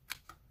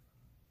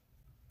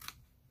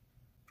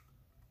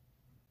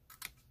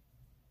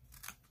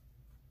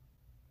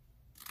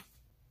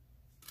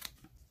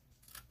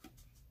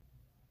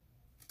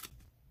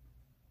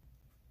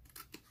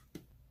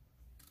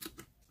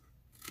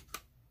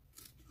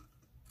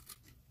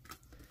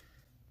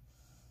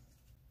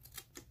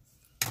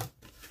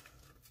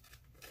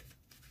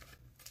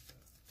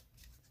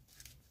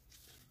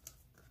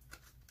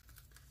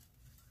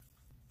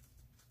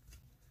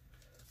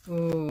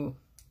 Ooh,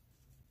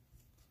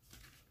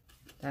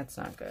 that's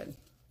not good,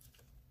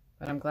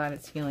 but I'm glad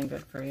it's healing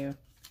good for you.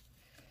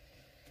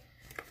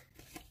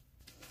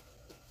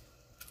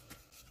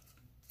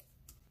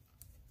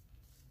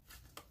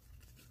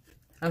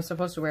 I'm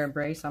supposed to wear a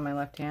brace on my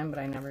left hand, but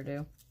I never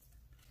do.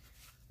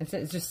 It's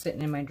just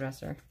sitting in my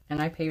dresser,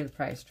 and I pay the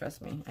price,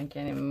 trust me. I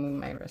can't even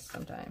move my wrist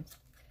sometimes.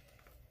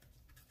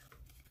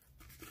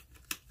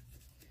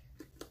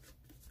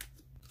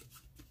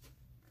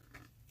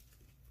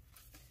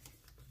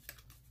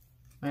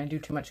 When I do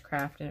too much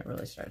crafting, it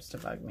really starts to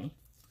bug me.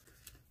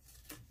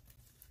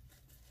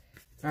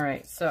 All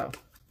right, so,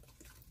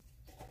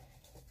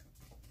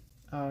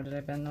 oh, did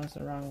I bend those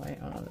the wrong way?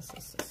 Oh no, this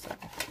is the side.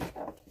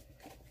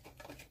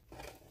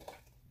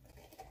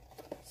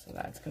 So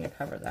that's going to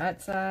cover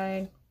that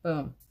side.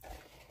 Boom.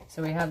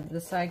 So we have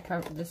this side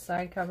cover,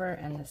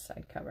 and this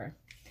side cover.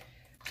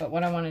 But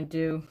what I want to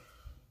do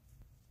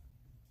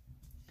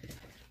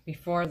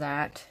before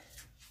that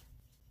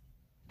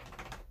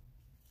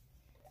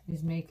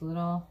is make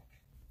little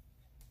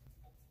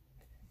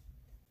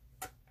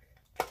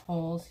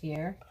holes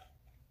here.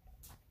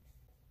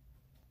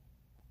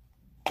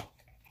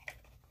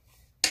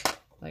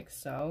 Like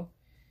so.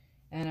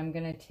 And I'm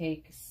going to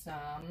take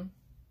some,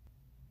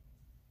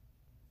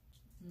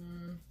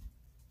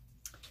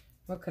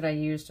 what could I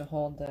use to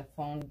hold the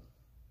phone,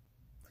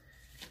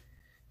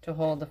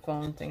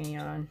 thingy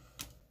on?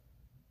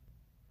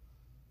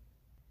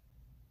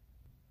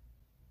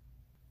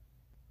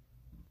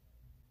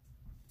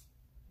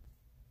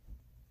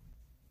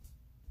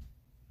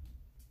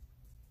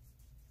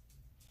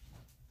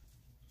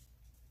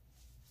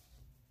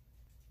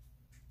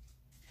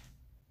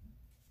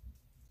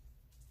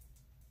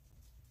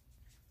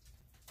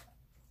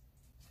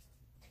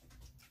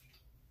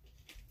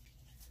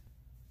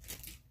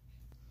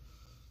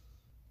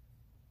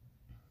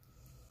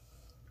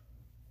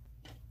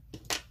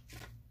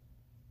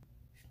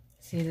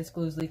 See, this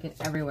glue's leaking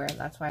everywhere.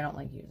 That's why I don't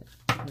like using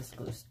this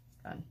glue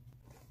gun.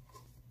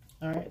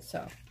 Alright,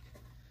 so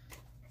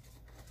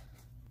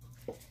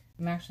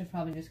I'm actually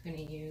probably just going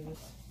to use,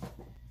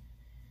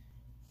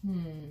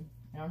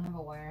 I don't have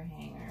a wire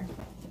hanger.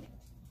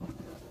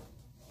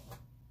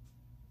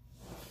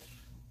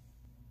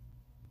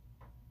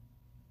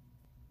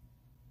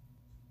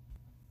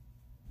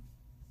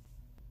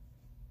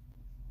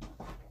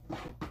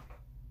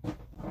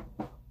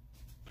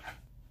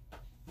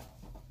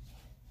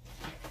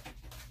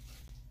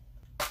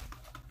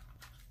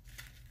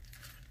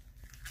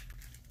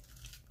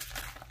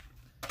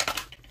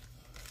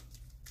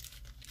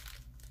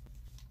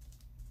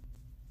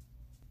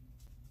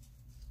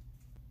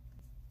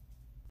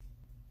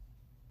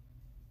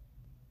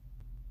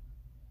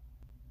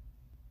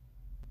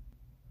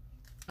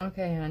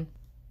 Okay, hon.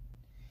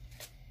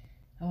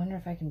 I wonder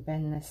if I can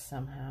bend this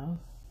somehow.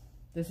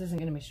 This isn't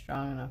going to be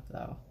strong enough,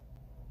 though.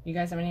 You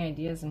guys have any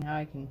ideas on how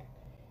I can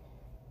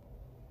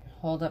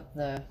hold up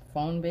the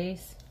phone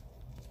base?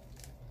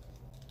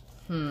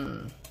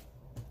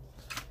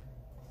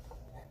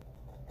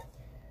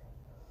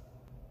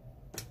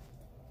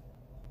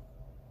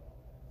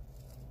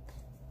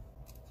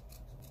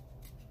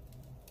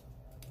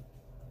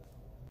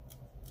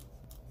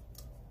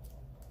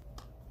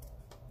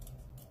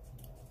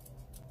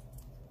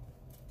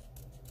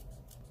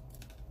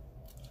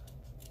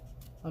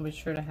 I'll be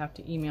sure to have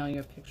to email you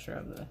a picture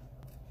of the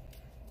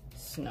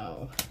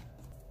snow.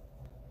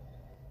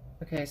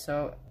 Okay,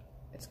 so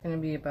it's going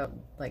to be about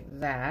like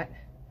that.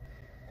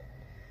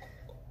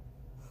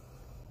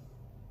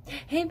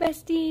 Hey,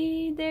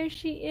 bestie! There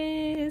she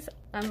is!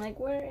 I'm like,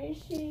 where is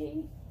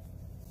she?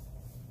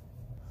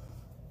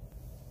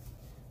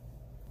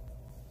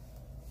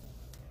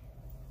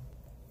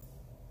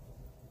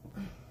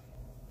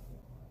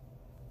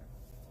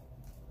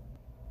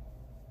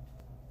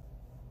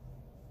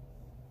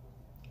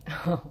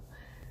 Oh.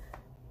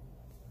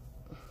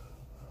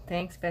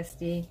 Thanks,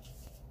 bestie.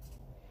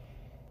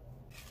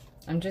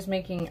 I'm just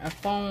making a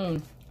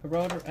phone,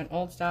 an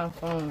old style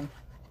phone.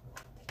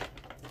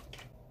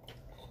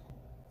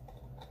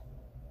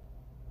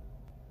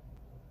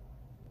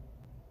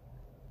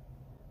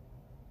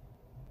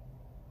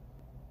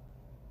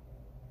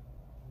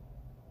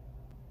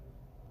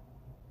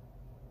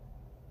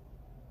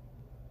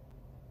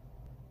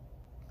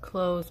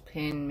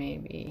 Clothespin,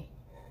 maybe.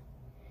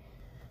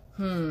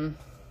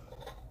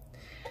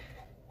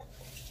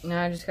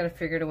 Now I just gotta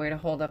figure out a way to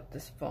hold up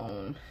this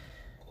phone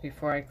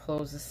before I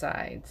close the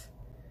sides.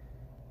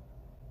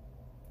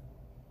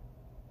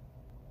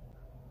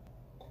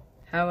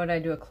 How would I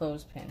do a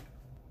clothespin?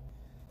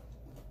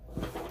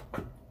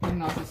 My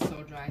mouth is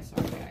so dry,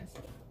 sorry guys.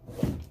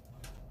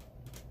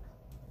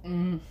 I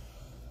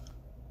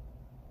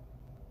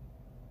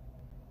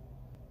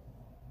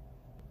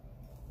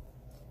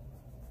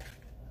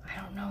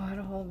don't know how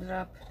to hold it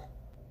up.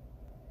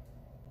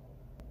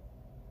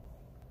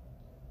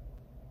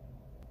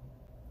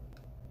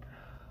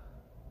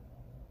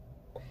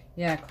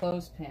 Yeah,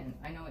 clothespin.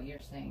 I know what you're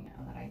saying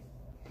now that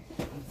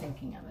I'm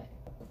thinking of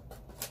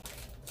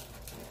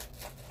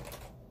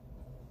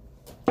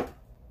it.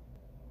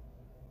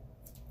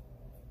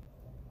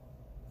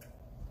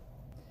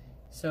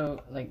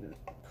 So, like,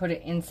 put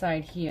it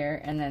inside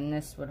here, and then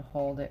this would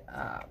hold it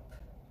up.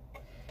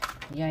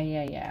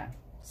 Yeah.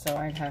 So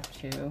I'd have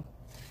to...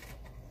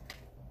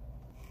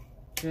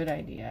 Good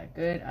idea.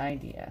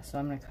 So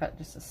I'm going to cut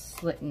just a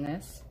slit in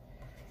this.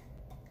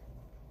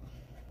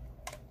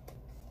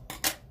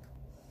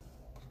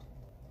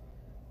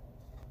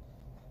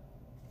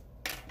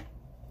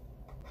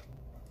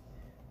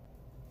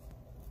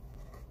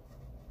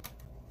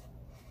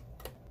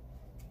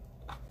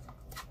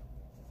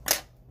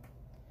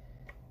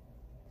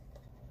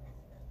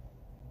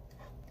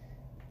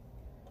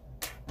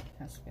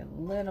 has to be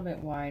a little bit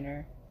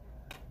wider.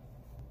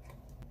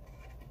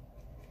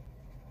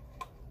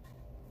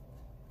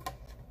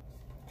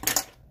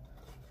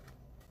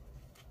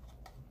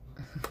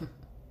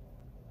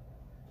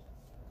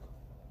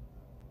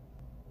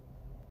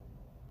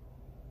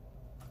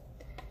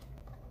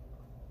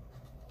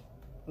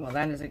 Well,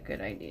 that is a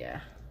good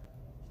idea.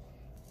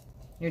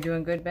 You're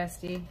doing good,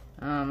 bestie?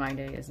 My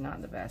day is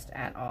not the best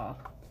at all.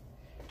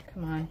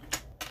 Come on.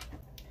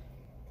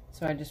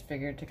 So I just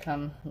figured to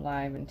come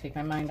live and take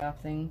my mind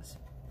off things.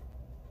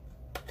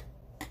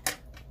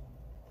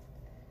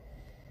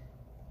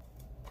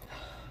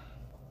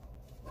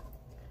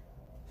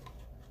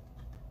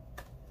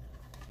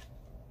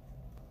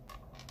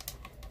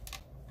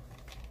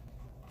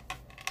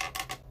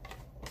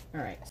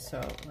 All right,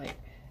 so like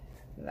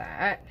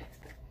that.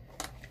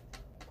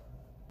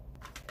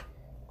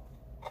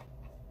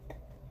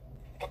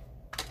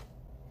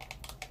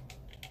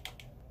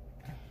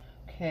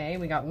 Okay,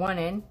 we got one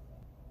in.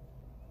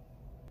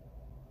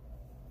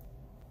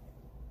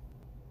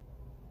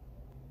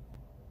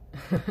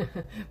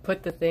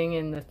 Put the thing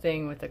in the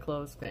thing with the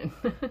clothespin.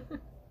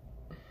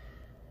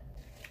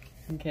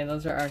 Okay,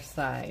 those are our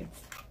sides.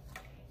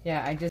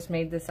 Yeah, I just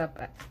made this up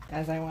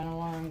as I went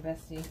along,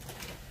 bestie.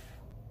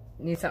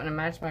 Need something to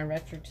match my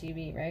retro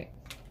TV, right?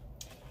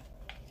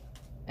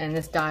 And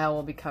this dial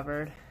will be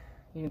covered.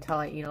 You can tell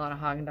I eat a lot of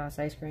Haagen-Dazs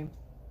ice cream.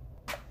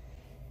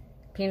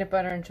 Peanut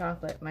butter and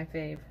chocolate, my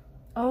fave.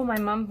 Oh, my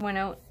mom went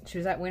out. She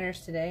was at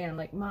Winners today, and I'm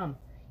like, Mom,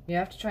 you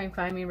have to try and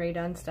find me Rae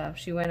Dunn stuff.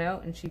 She went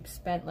out and she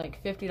spent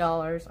like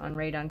 $50 on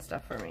Rae Dunn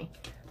stuff for me.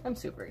 I'm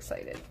super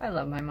excited. I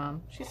love my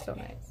mom. She's so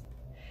nice.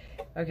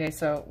 Okay,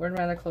 so where'd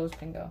my other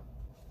clothespin go?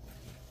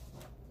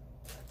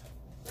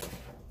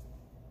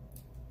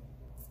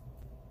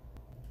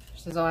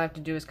 She says all I have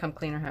to do is come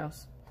clean her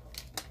house.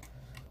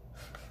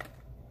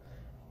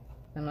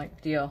 I'm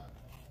like, deal.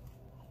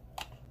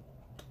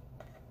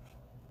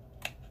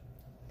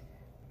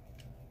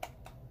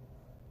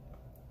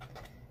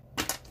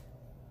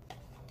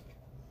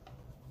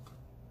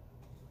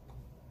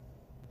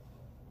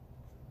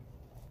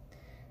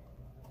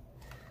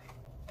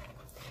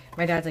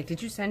 My dad's like,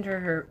 did you send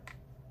her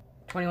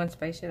 21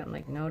 Spice yet? I'm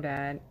like, no,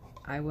 Dad,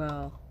 I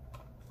will.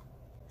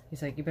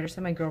 He's like, you better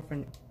send my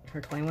girlfriend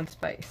her 21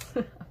 Spice.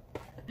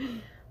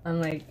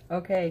 I'm like,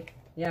 okay,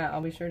 yeah,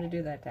 I'll be sure to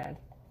do that, Dad.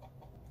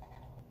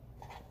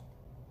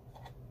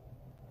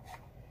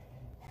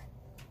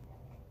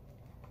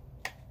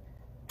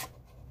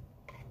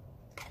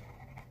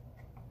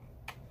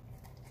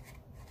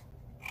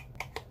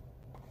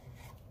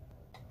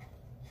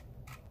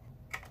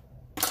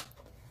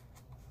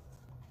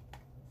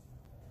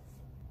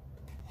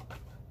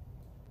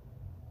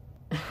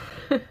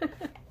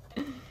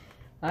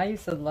 I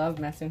used to love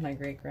messing with my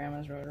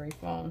great-grandma's rotary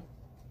phone.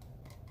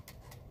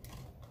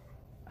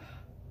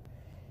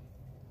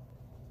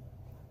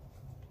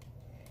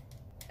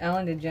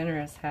 Ellen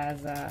DeGeneres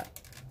has a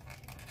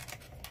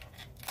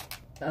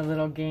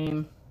little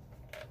game.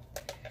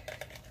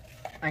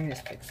 I can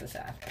just fix this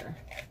after.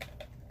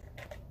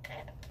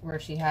 Where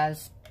she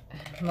has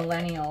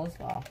millennials.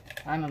 Well,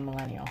 I'm a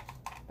millennial,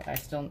 but I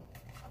still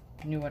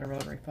knew what a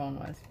rotary phone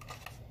was.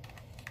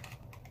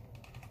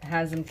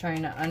 Has them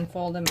trying to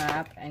unfold a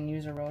map and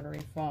use a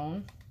rotary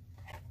phone.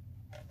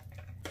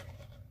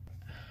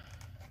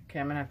 Okay,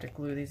 I'm gonna have to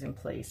glue these in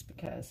place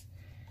because...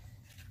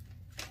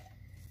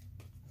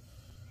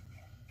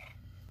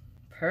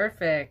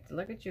 Perfect.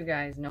 Look at you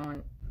guys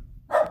knowing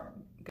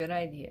good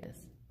ideas.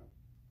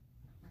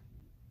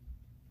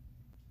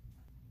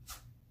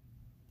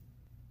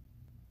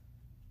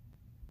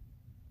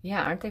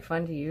 Yeah, aren't they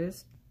fun to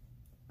use?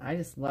 I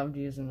just loved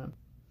using them.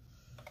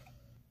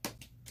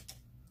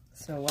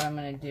 So what I'm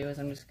going to do is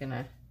I'm just going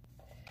to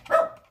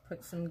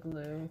put some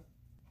glue.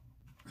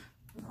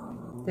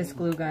 This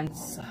glue gun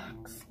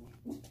sucks.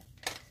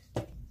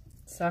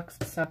 Sucks,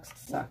 sucks,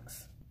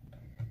 sucks.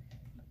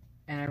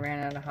 And I ran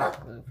out of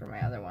hot glue for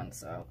my other one,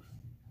 so.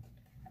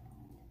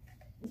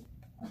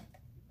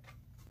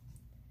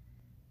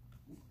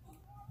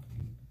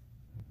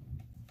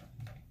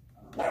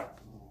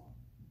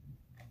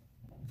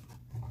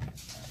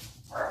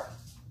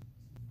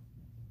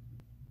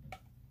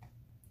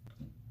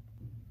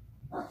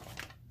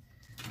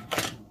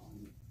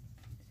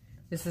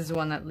 This is the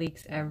one that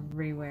leaks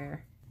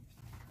everywhere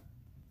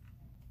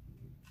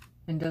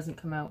and doesn't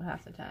come out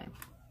half the time.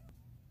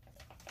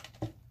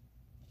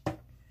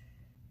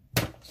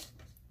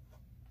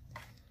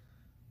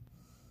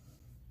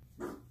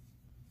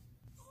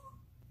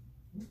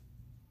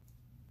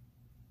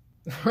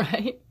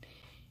 Right?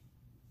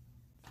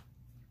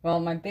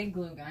 Well, my big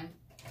glue gun,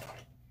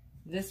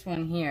 this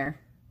one here,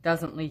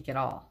 doesn't leak at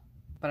all.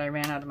 But I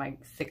ran out of my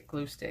thick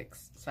glue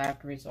sticks, so I have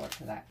to resort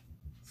to that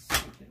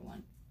stupid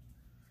one.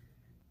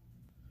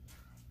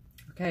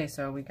 Okay,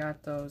 so we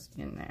got those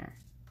in there.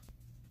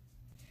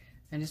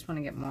 I just want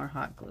to get more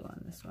hot glue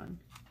on this one.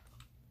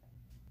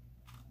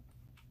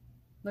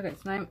 Look,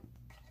 it's not...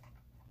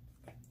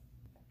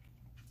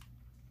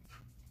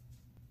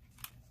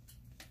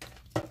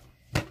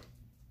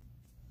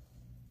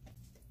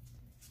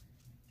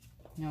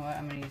 You know what?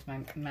 I'm going to use my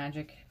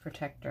magic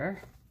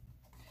protector.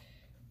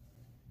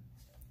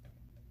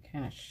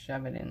 Kind of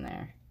shove it in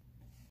there.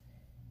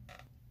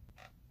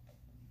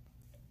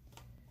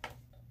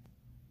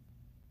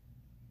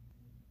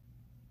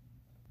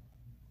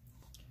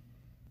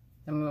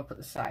 Then we'll put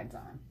the sides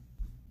on.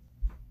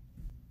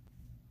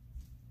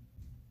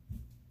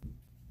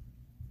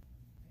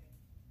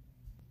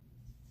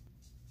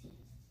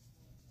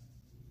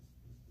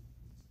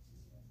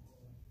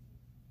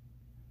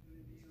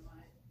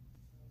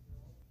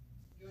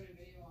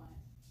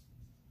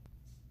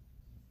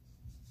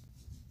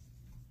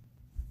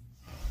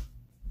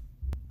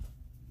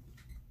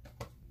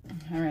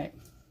 All right,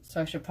 so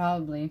I should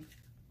probably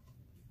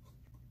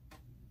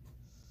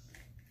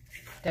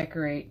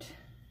decorate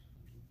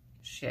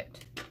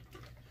shit.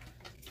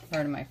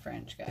 Pardon my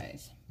French,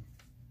 guys.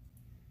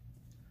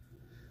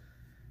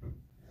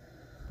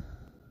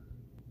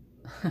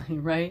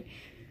 Right?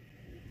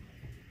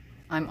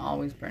 I'm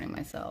always burning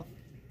myself.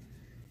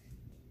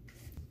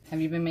 Have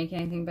you been making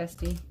anything,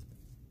 bestie?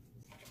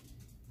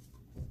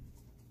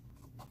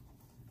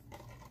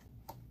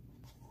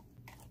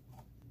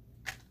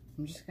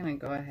 I'm just gonna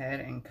go ahead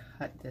and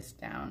cut this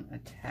down a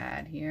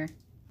tad here.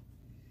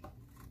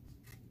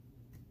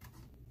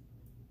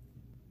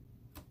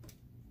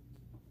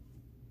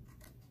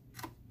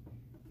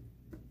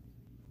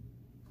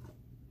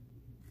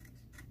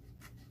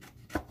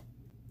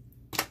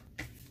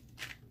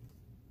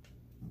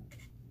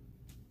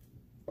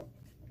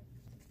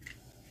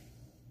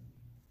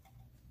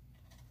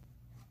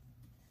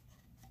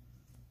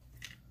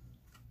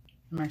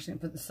 I'm actually gonna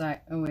put the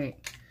side, oh wait,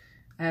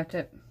 I have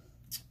to,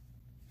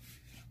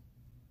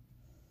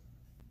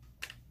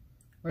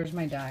 where's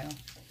my dial?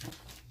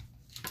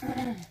 I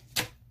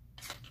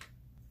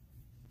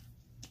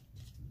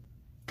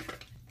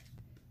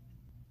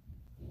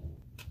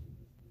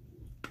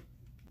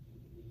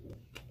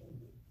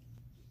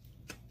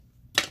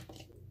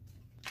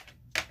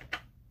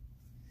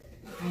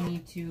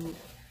need to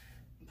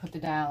put the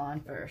dial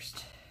on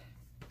first.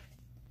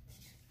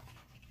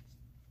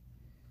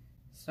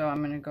 So I'm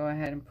going to go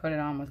ahead and put it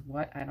on with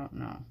what? I don't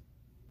know.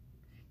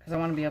 Because I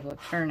want to be able to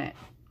turn it.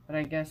 But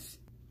I guess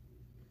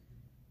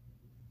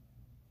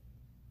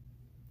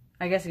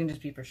it can just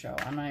be for show.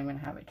 I'm not even going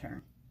to have it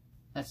turn.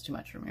 That's too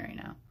much for me right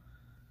now.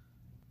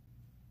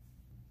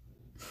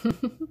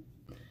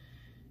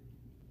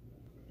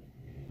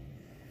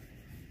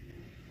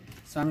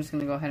 So I'm just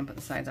going to go ahead and put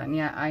the sides on.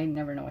 Yeah, I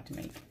never know what to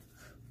make.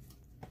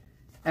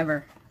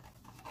 Ever.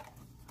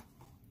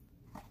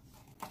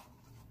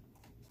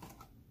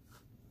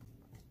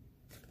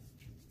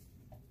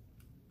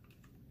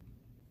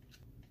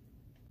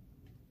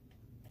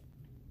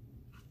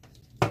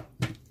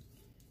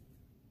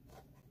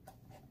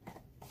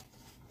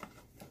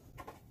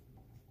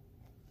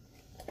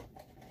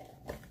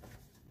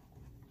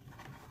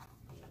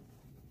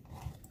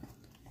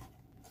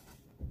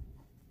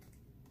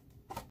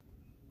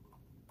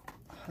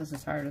 This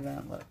is harder than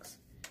it looks.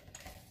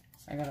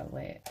 So I gotta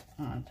lay it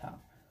on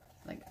top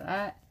like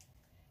that.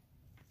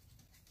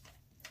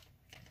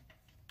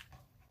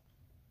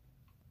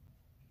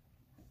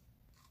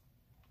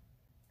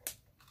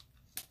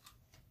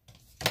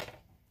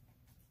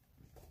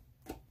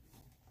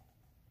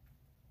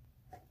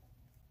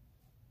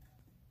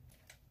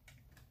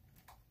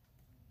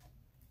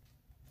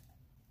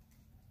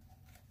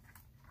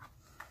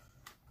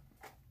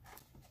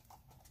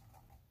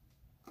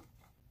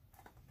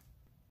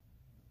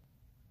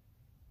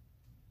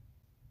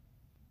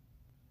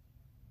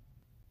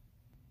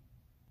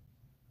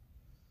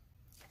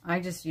 I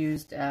just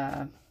used,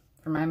 for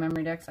my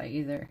memory decks,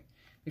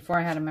 before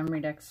I had a memory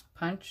decks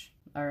punch,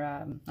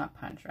 or not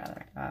punch,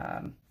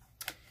 rather,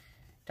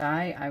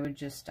 die, I would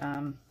just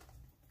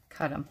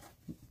cut them.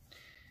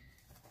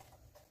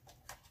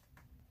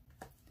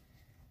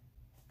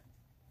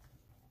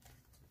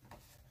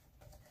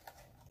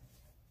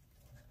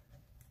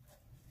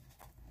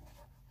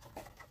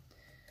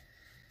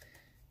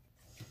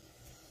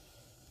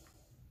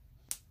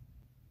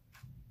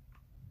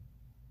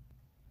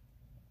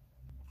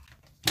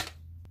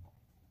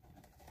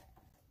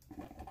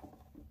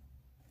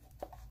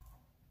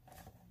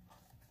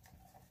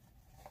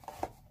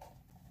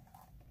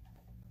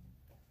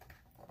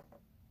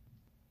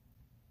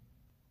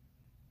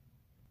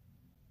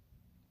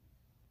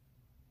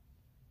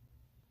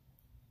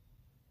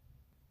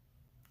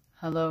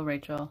 Hello,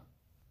 Rachel.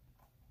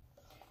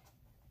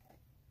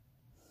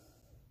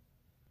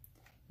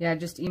 Yeah,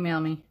 just email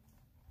me.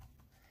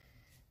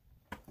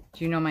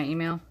 Do you know my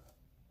email?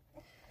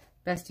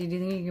 Bestie, do you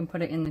think you can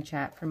put it in the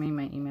chat for me,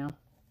 my email?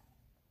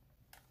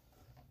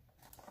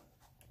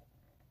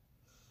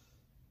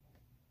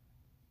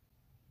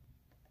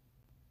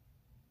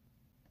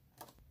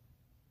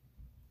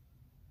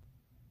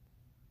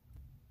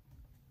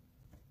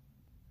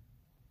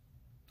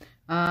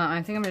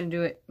 I think I'm going to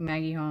do it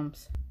Maggie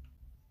Holmes.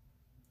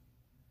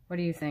 What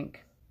do you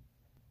think?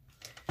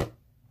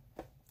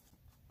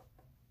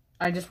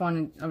 I was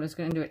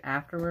going to do it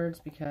afterwards,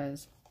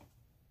 because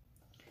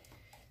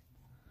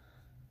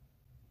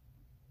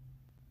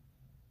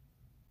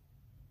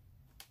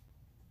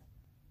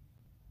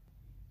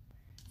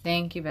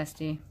Thank you,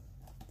 bestie.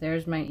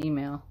 There's my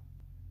email.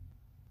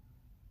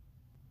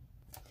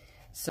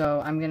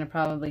 So I'm going to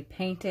probably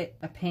paint it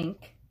a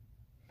pink.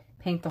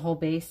 Paint the whole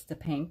base to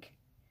pink.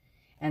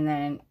 And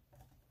then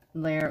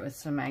layer it with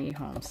some Maggie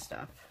Holmes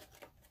stuff.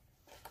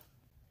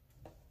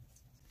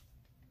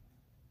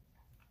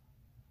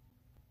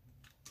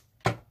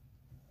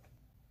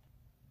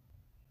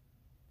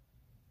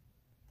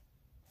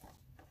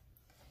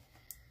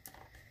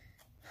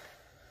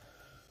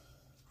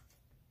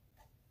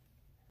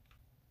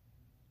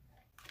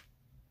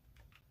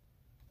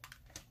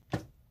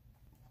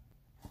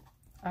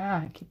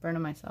 Ah, I keep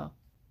burning myself.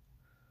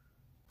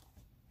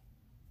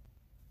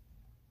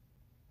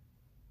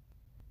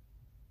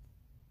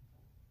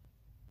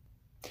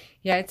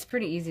 Yeah, it's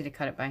pretty easy to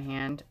cut it by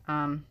hand.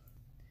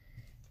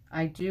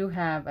 I do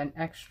have an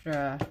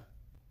extra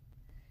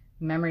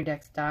Memory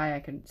Dex die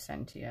I could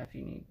send to you if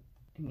you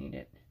need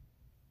it.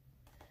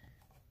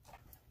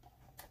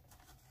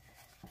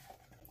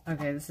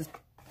 Okay,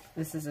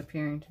 this is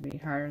appearing to be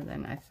harder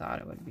than I thought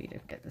it would be to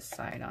get this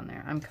side on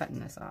there. I'm cutting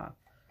this off.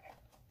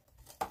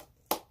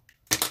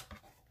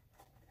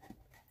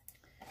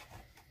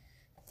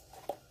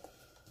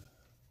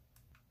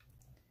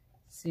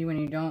 See, when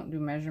you don't do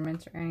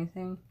measurements or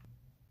anything,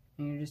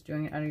 and you're just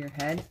doing it out of your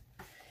head,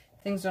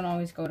 things don't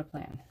always go to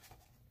plan.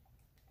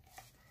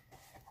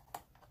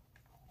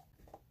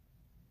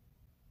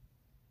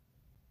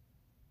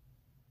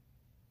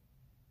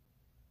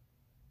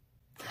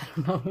 I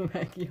don't know who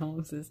Maggie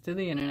Holmes is to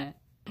the internet.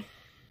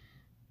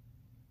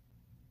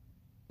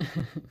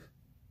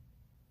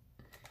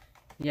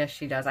 Yes,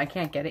 she does. I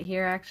can't get it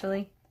here,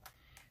 actually.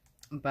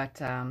 But,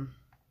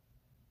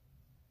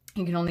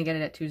 you can only get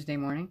it at Tuesday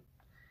morning.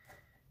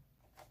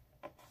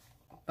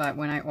 But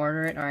when I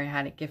order it, or I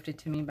had it gifted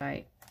to me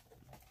by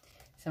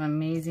some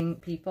amazing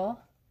people,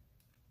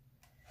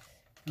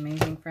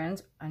 amazing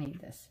friends, I need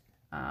this.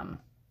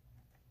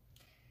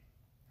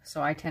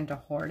 So I tend to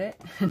hoard it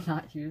and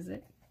not use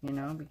it, you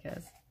know,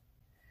 because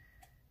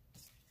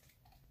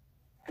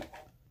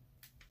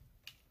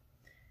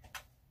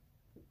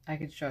I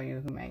could show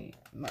you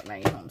what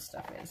Maggie Holmes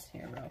stuff is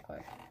here real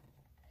quick.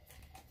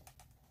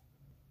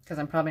 Because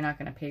I'm probably not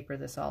going to paper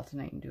this all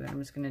tonight and do it. I'm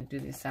just going to do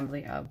the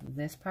assembly of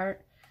this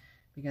part,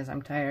 because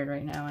I'm tired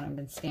right now and I've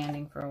been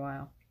standing for a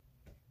while.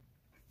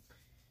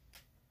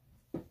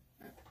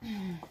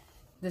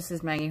 This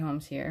is Maggie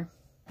Holmes here.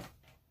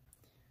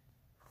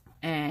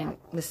 And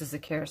this is the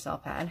carousel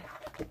pad.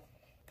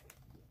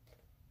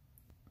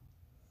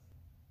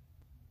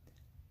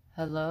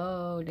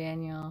 Hello,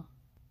 Daniel.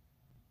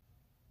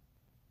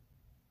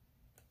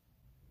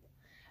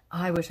 Oh,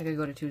 I wish I could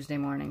go to Tuesday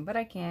morning, but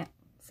I can't,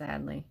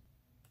 sadly.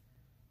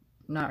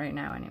 Not right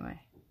now, anyway.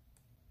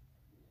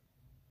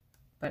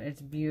 But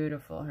it's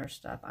beautiful, her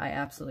stuff. I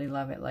absolutely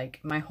love it. Like,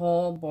 my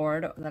whole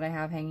board that I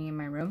have hanging in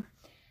my room,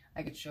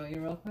 I could show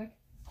you real quick,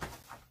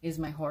 is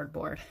my hoard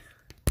board.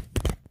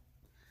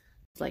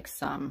 It's like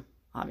some,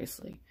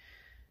 obviously.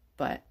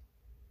 But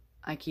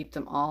I keep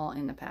them all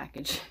in the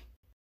package.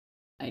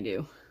 I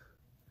do.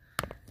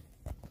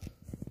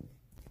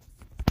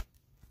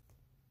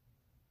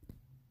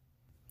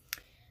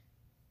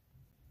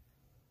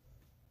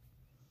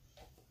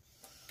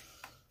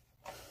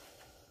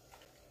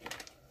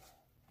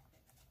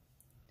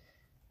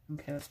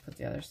 Okay, let's put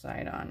the other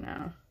side on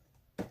now.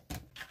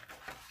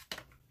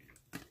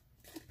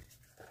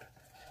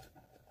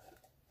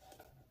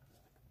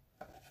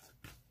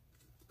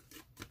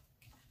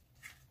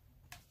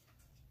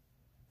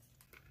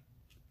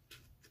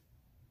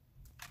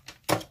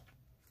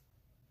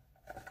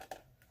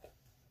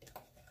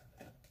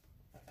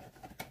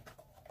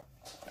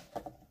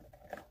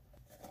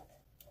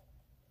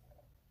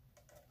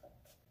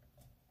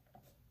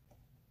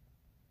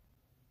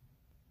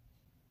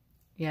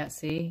 Yeah,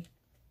 see?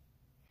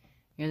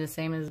 You're the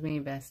same as me,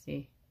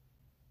 bestie.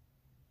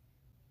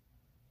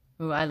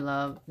 Ooh, I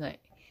love, like,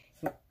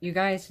 you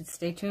guys should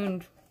stay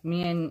tuned.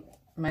 Me and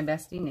my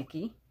bestie,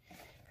 Nikki,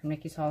 from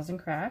Nikki's Hauls and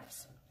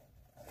Crafts,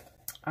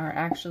 are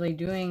actually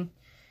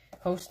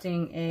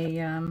hosting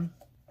a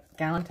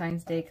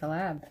Valentine's Day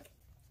collab.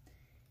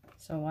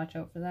 So watch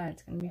out for that.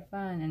 It's going to be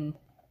fun. And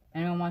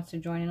anyone wants to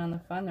join in on the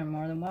fun, they're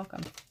more than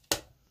welcome.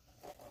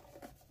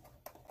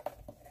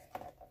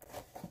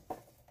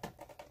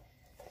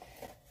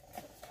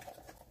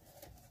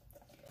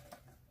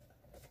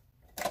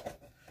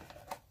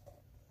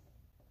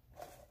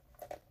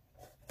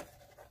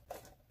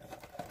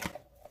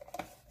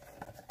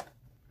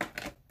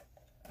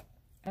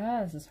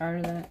 Ah, this is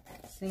harder than it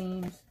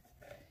seems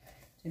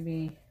to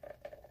be.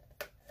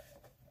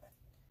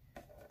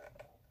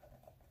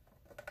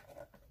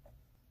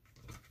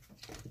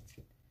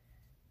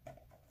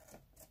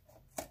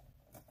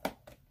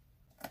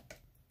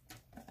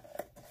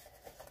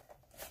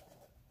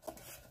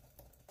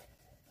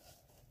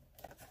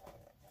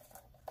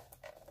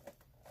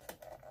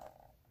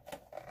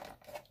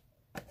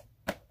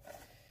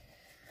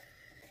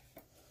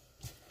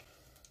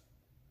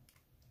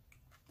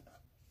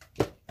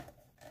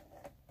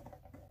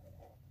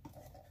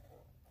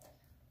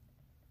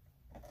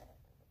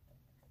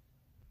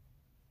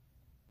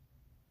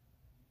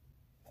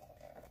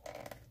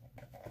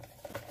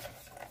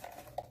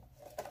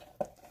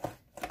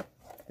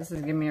 This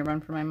is giving me a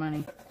run for my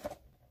money.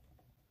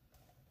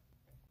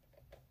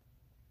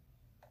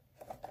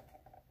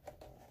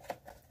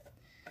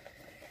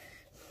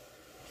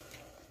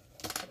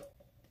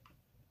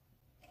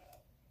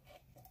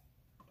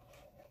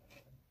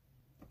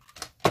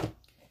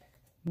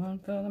 One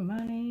for the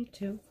money,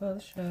 two for the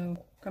show.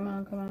 Come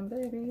on,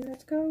 baby,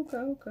 let's go,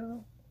 go,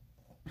 go.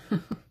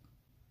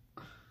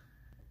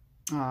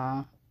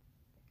 Aw.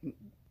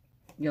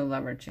 You'll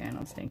love her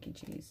channel, Stinky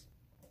Cheese.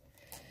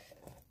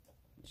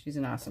 She's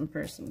an awesome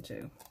person,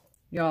 too.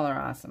 Y'all are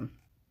awesome.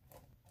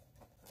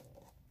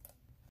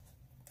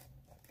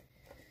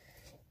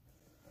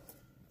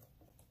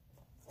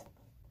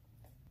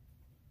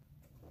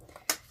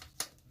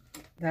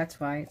 That's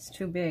why it's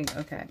too big.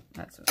 Okay,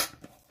 that's what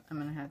I'm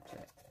going to have to...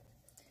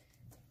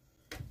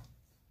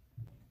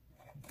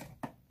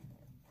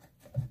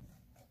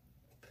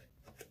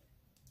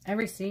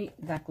 Ever see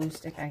that glue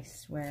stick? I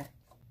swear.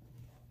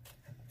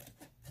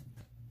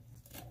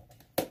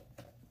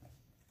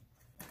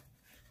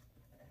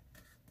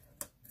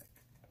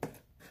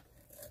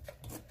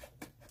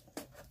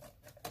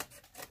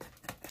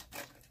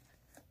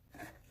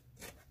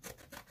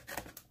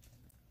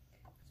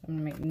 So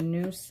I'm going to make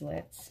new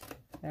slits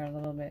that are a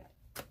little bit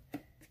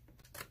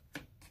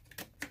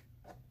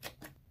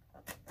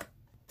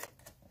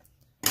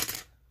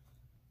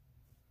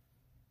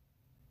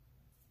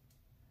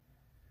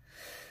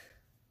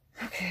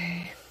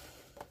okay.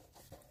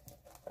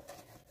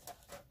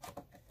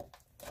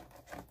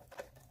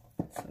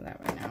 So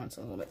that way now it's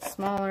a little bit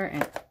smaller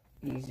and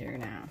easier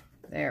now.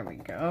 There we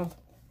go.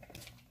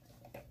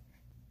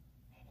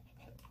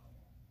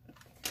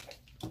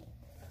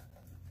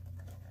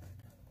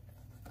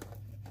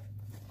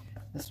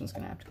 This one's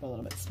going to have to go a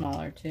little bit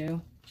smaller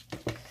too.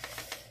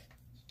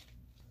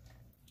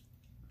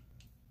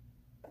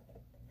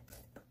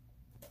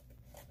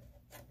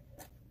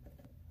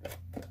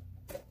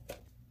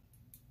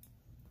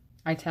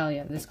 I tell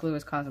you, this glue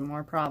is causing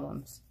more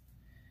problems.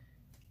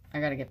 I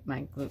got to get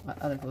my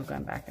other glue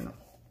gun back in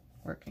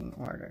working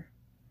order,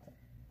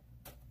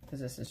 because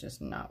this is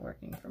just not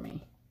working for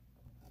me.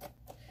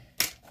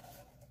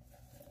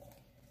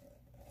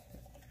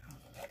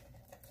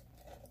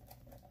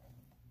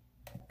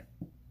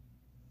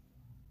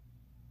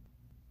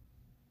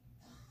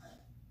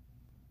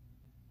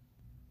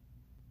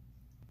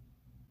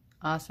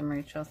 Awesome,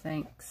 Rachel.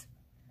 Thanks.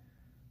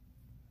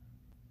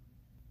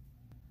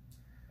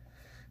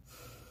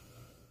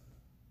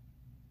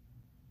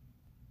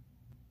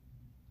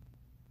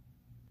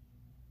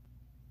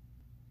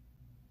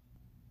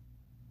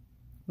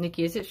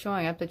 Nikki, is it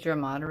showing up that you're a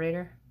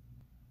moderator?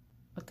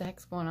 What the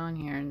heck's going on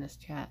here in this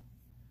chat?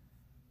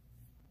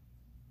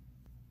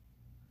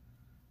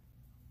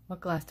 What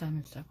glass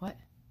diamond stuff? What?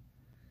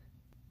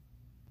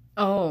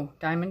 Oh,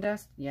 diamond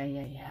dust? Yeah.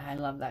 I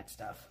love that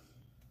stuff.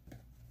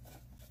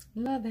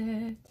 Love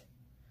it.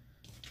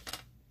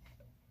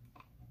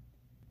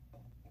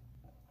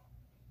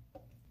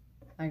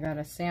 I got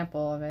a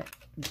sample of it.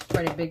 It's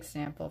quite a big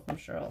sample from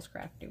Cheryl's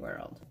Crafty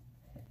World.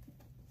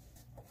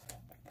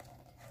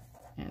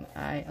 And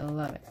I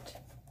love it.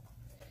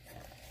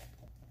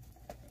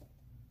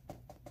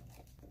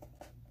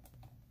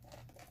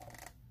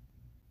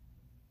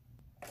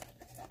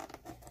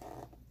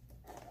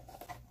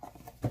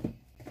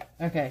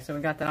 Okay, so we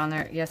got that on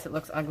there. Yes, it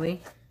looks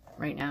ugly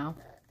right now,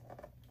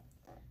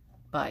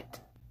 but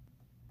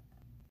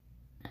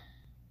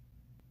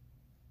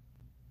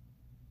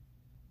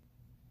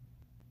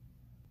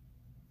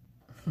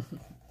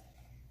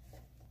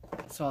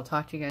so I'll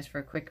talk to you guys for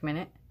a quick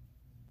minute,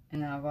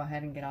 and then I'll go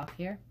ahead and get off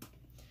here,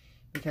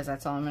 because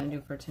that's all I'm going to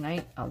do for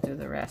tonight. I'll do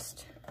the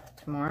rest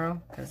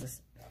tomorrow, because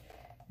this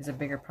is a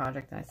bigger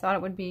project than I thought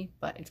it would be,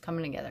 but it's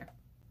coming together.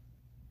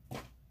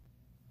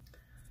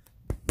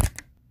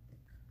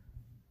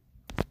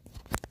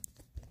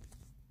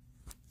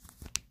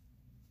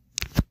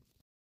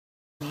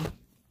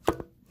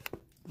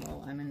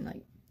 Well, I'm in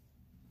like,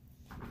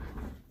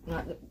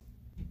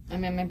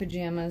 I'm in my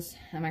pajamas.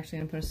 I'm actually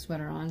going to put a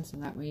sweater on, so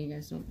that way you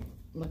guys don't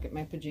look at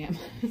my pajamas.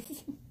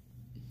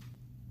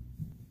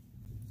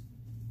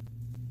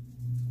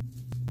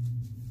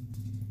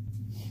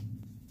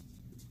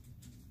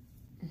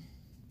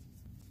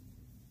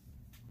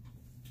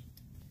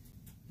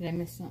 Did I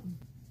miss something?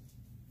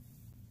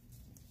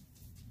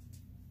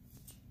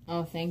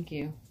 Oh, thank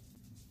you.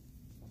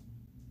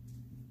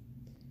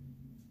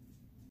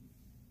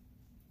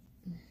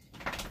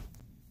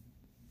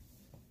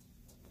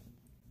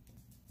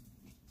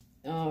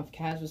 Oh, if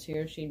Kaz was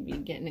here, she'd be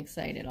getting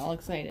excited. All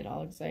excited,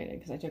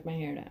 because I took my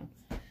hair down.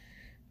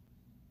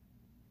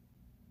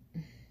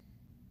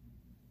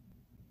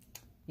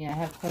 Yeah, I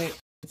have quite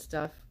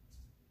stuff.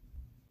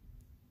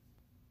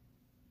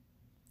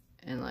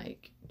 And,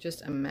 like,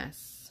 just a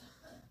mess.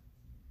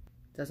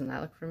 Doesn't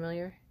that look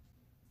familiar?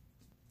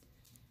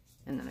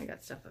 And then I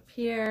got stuff up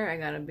here. I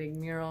got a big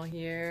mural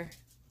here.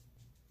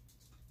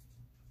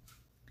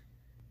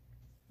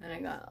 And I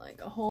got, like,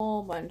 a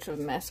whole bunch of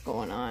mess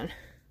going on.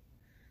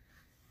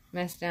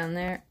 Mess down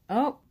there.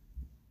 Oh!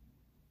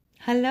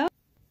 Hello?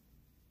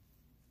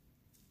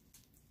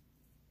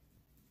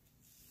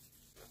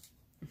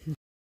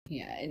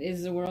 Yeah, it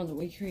is the world that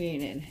we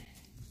created.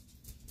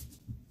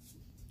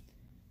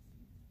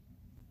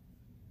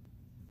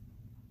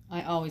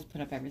 I always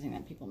put up everything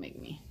that people make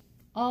me.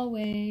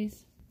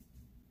 Always.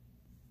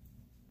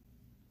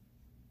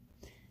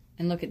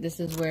 And look at, this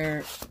is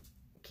where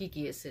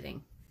Kiki is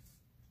sitting.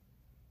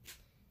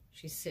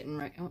 She's sitting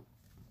right, oh,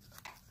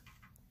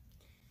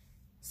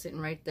 sitting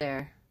right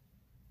there.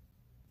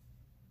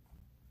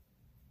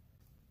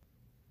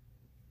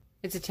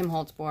 It's a Tim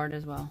Holtz board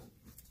as well.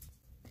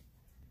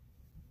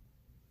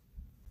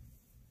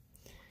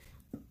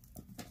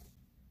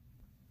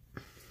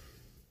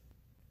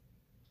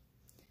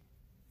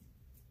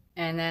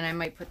 And then I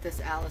might put this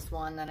Alice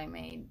one that I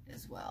made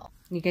as well.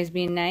 You guys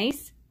being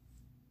nice?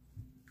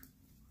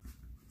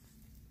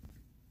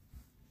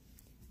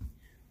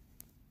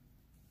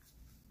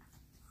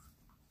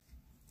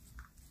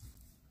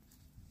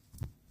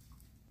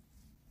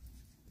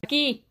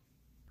 Becky,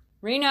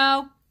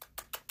 Reno.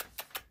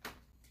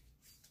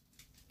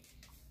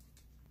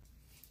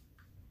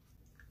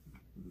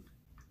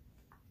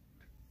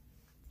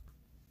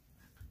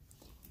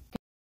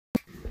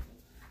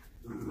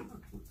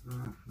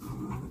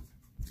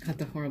 Got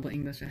the horrible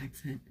English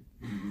accent.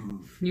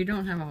 You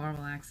don't have a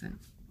horrible accent.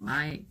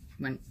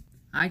 When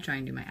I try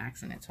and do my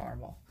accent, it's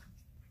horrible.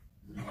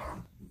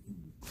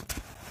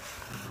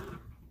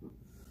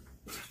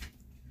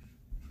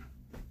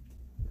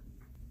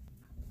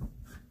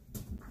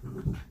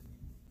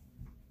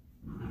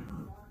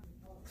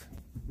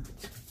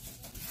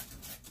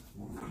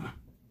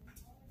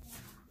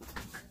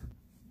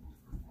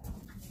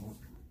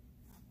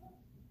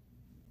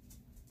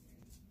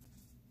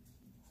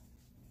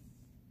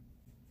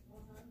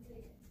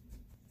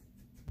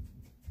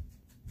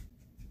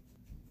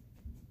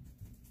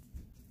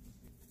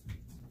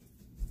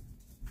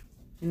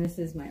 And this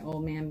is my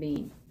old man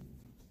Bean.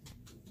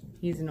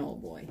 He's an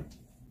old boy.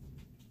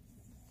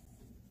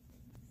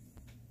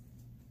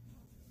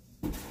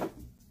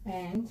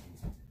 And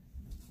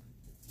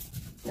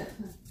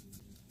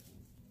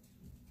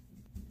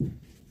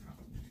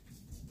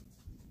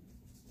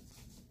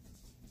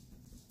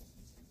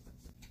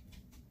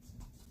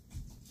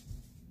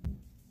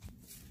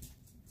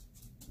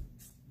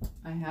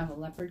I have a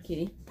leopard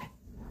kitty.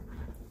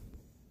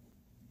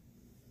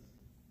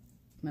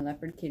 My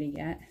leopard kitty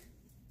cat.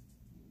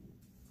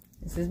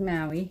 This is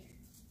Maui.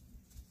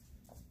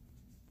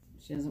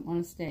 She doesn't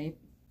want to stay.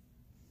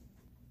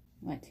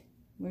 What?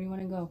 Where do you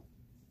want to go?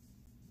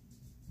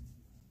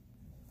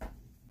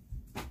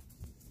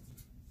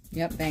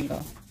 Yep,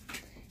 Bengal.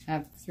 I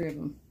have 3 of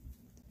them.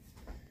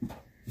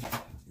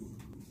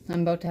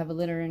 I'm about to have a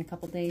litter in a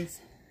couple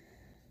days.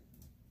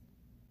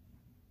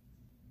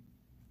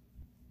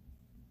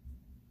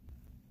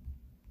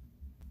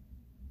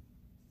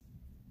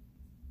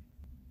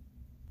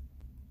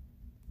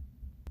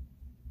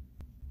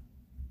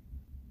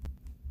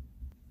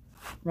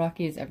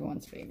 Rocky is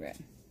everyone's favorite.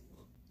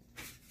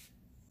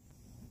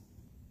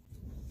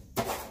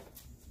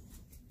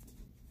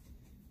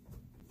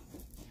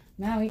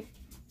 Maui,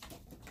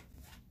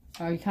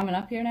 are you coming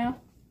up here now?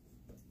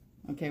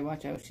 Okay,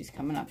 watch out. She's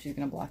coming up. She's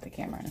going to block the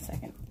camera in a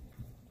second.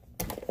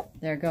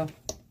 There, go.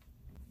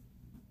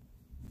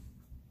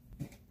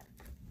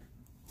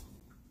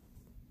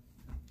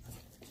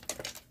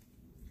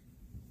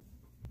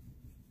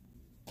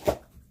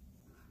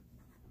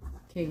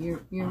 Okay,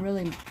 you're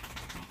really...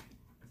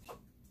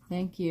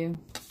 Thank you.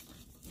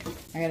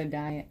 I got a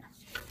diet.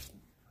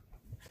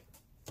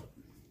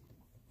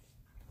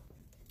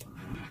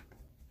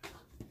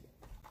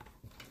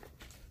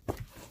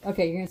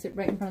 Okay, you're going to sit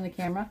right in front of the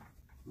camera?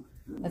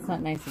 That's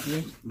not nice of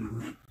you.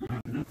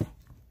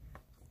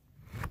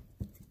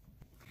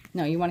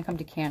 No, you want to come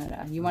to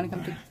Canada. You want to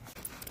come to...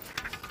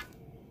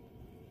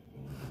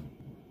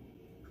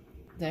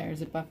 There,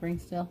 is it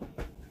buffering still?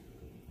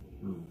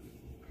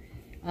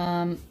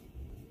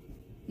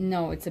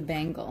 No, it's a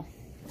Bengal.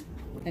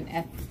 An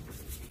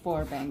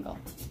F4 Bengal.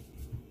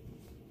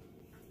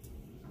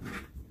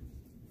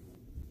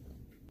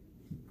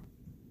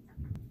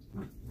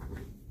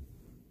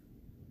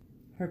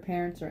 Her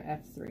parents are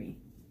F3.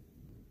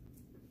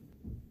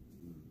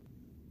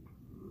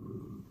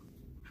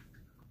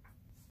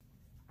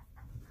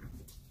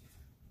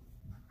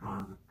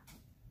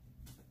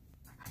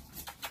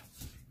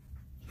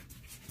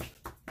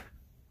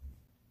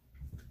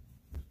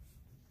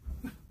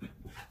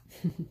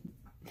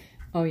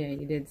 Oh yeah,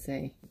 you did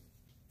say.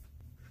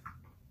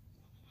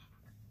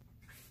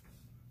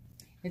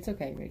 It's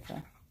okay,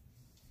 Rachel.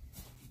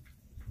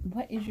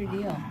 What is your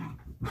deal?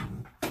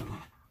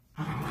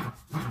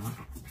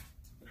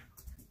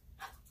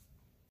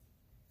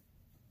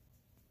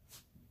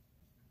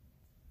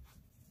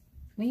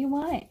 What do you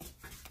want?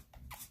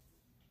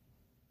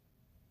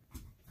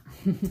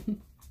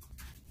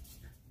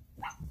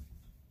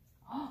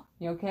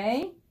 You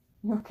okay?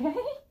 You okay?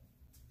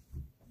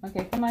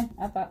 Okay, come on,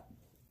 up.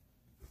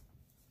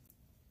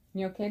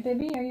 You okay,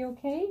 baby? Are you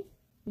okay?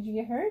 Did you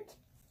get hurt?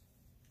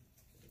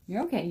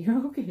 You're okay,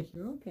 you're okay,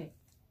 you're okay.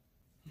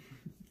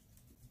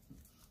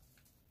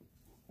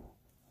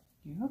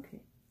 You're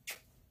okay.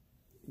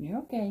 You're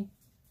okay.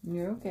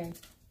 You're okay.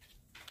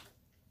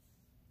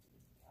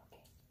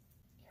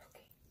 You're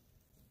okay.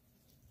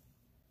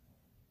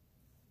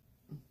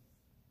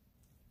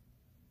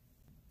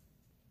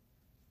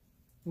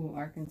 Ooh,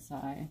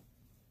 Arkansas.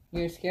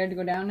 You're scared to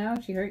go down now?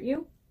 She hurt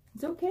you?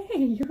 It's okay.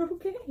 You're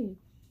okay.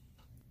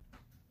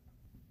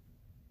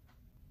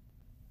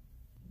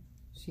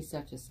 She's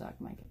such a suck,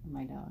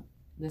 my dog.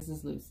 This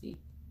is Lucy.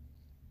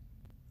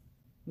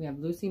 We have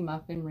Lucy,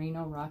 Muffin,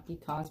 Reno, Rocky,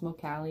 Cosmo,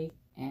 Callie,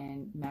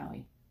 and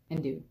Maui,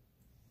 and Dude.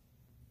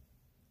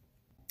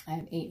 I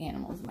have 8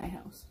 animals in my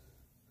house.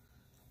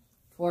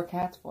 4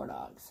 cats, 4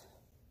 dogs.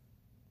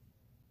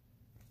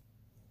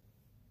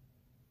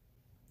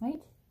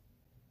 Right?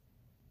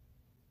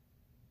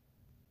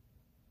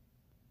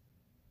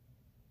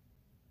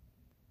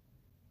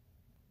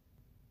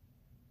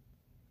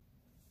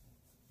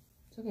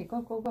 It's okay.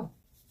 Go, go, go.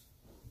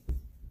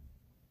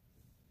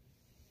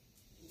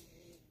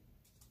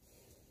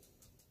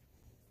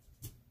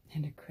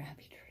 And a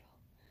crabby turtle.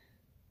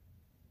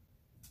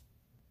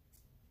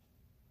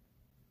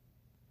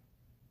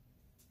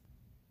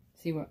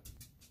 See what?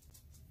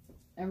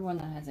 Everyone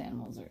that has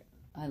animals are.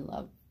 I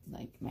love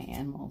like my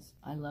animals.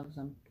 I love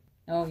them.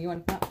 Oh, you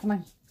want to come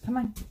on? Come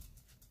on.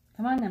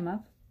 Come on,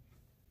 Emma.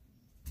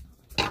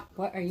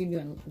 What are you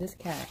doing? This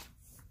cat.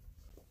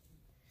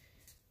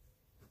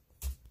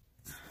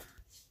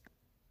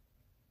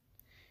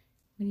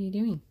 What are you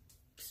doing?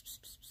 Psst, psst,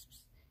 psst,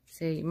 psst.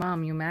 Say,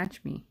 Mom, you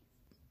match me.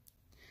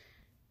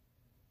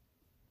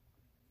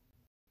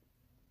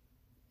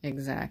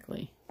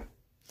 Exactly.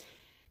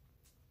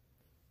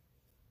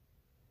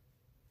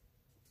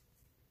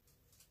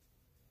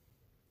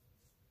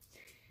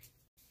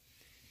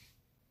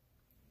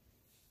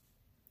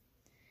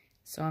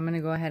 So I'm going to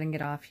go ahead and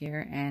get off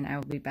here, and I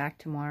will be back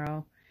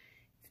tomorrow.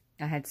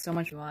 I had so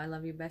much. Well, I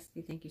love you,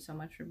 bestie. Thank you so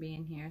much for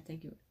being here.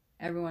 Thank you,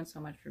 everyone, so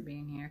much for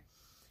being here.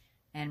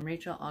 And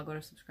Rachel, I'll go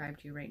to subscribe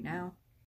to you right now.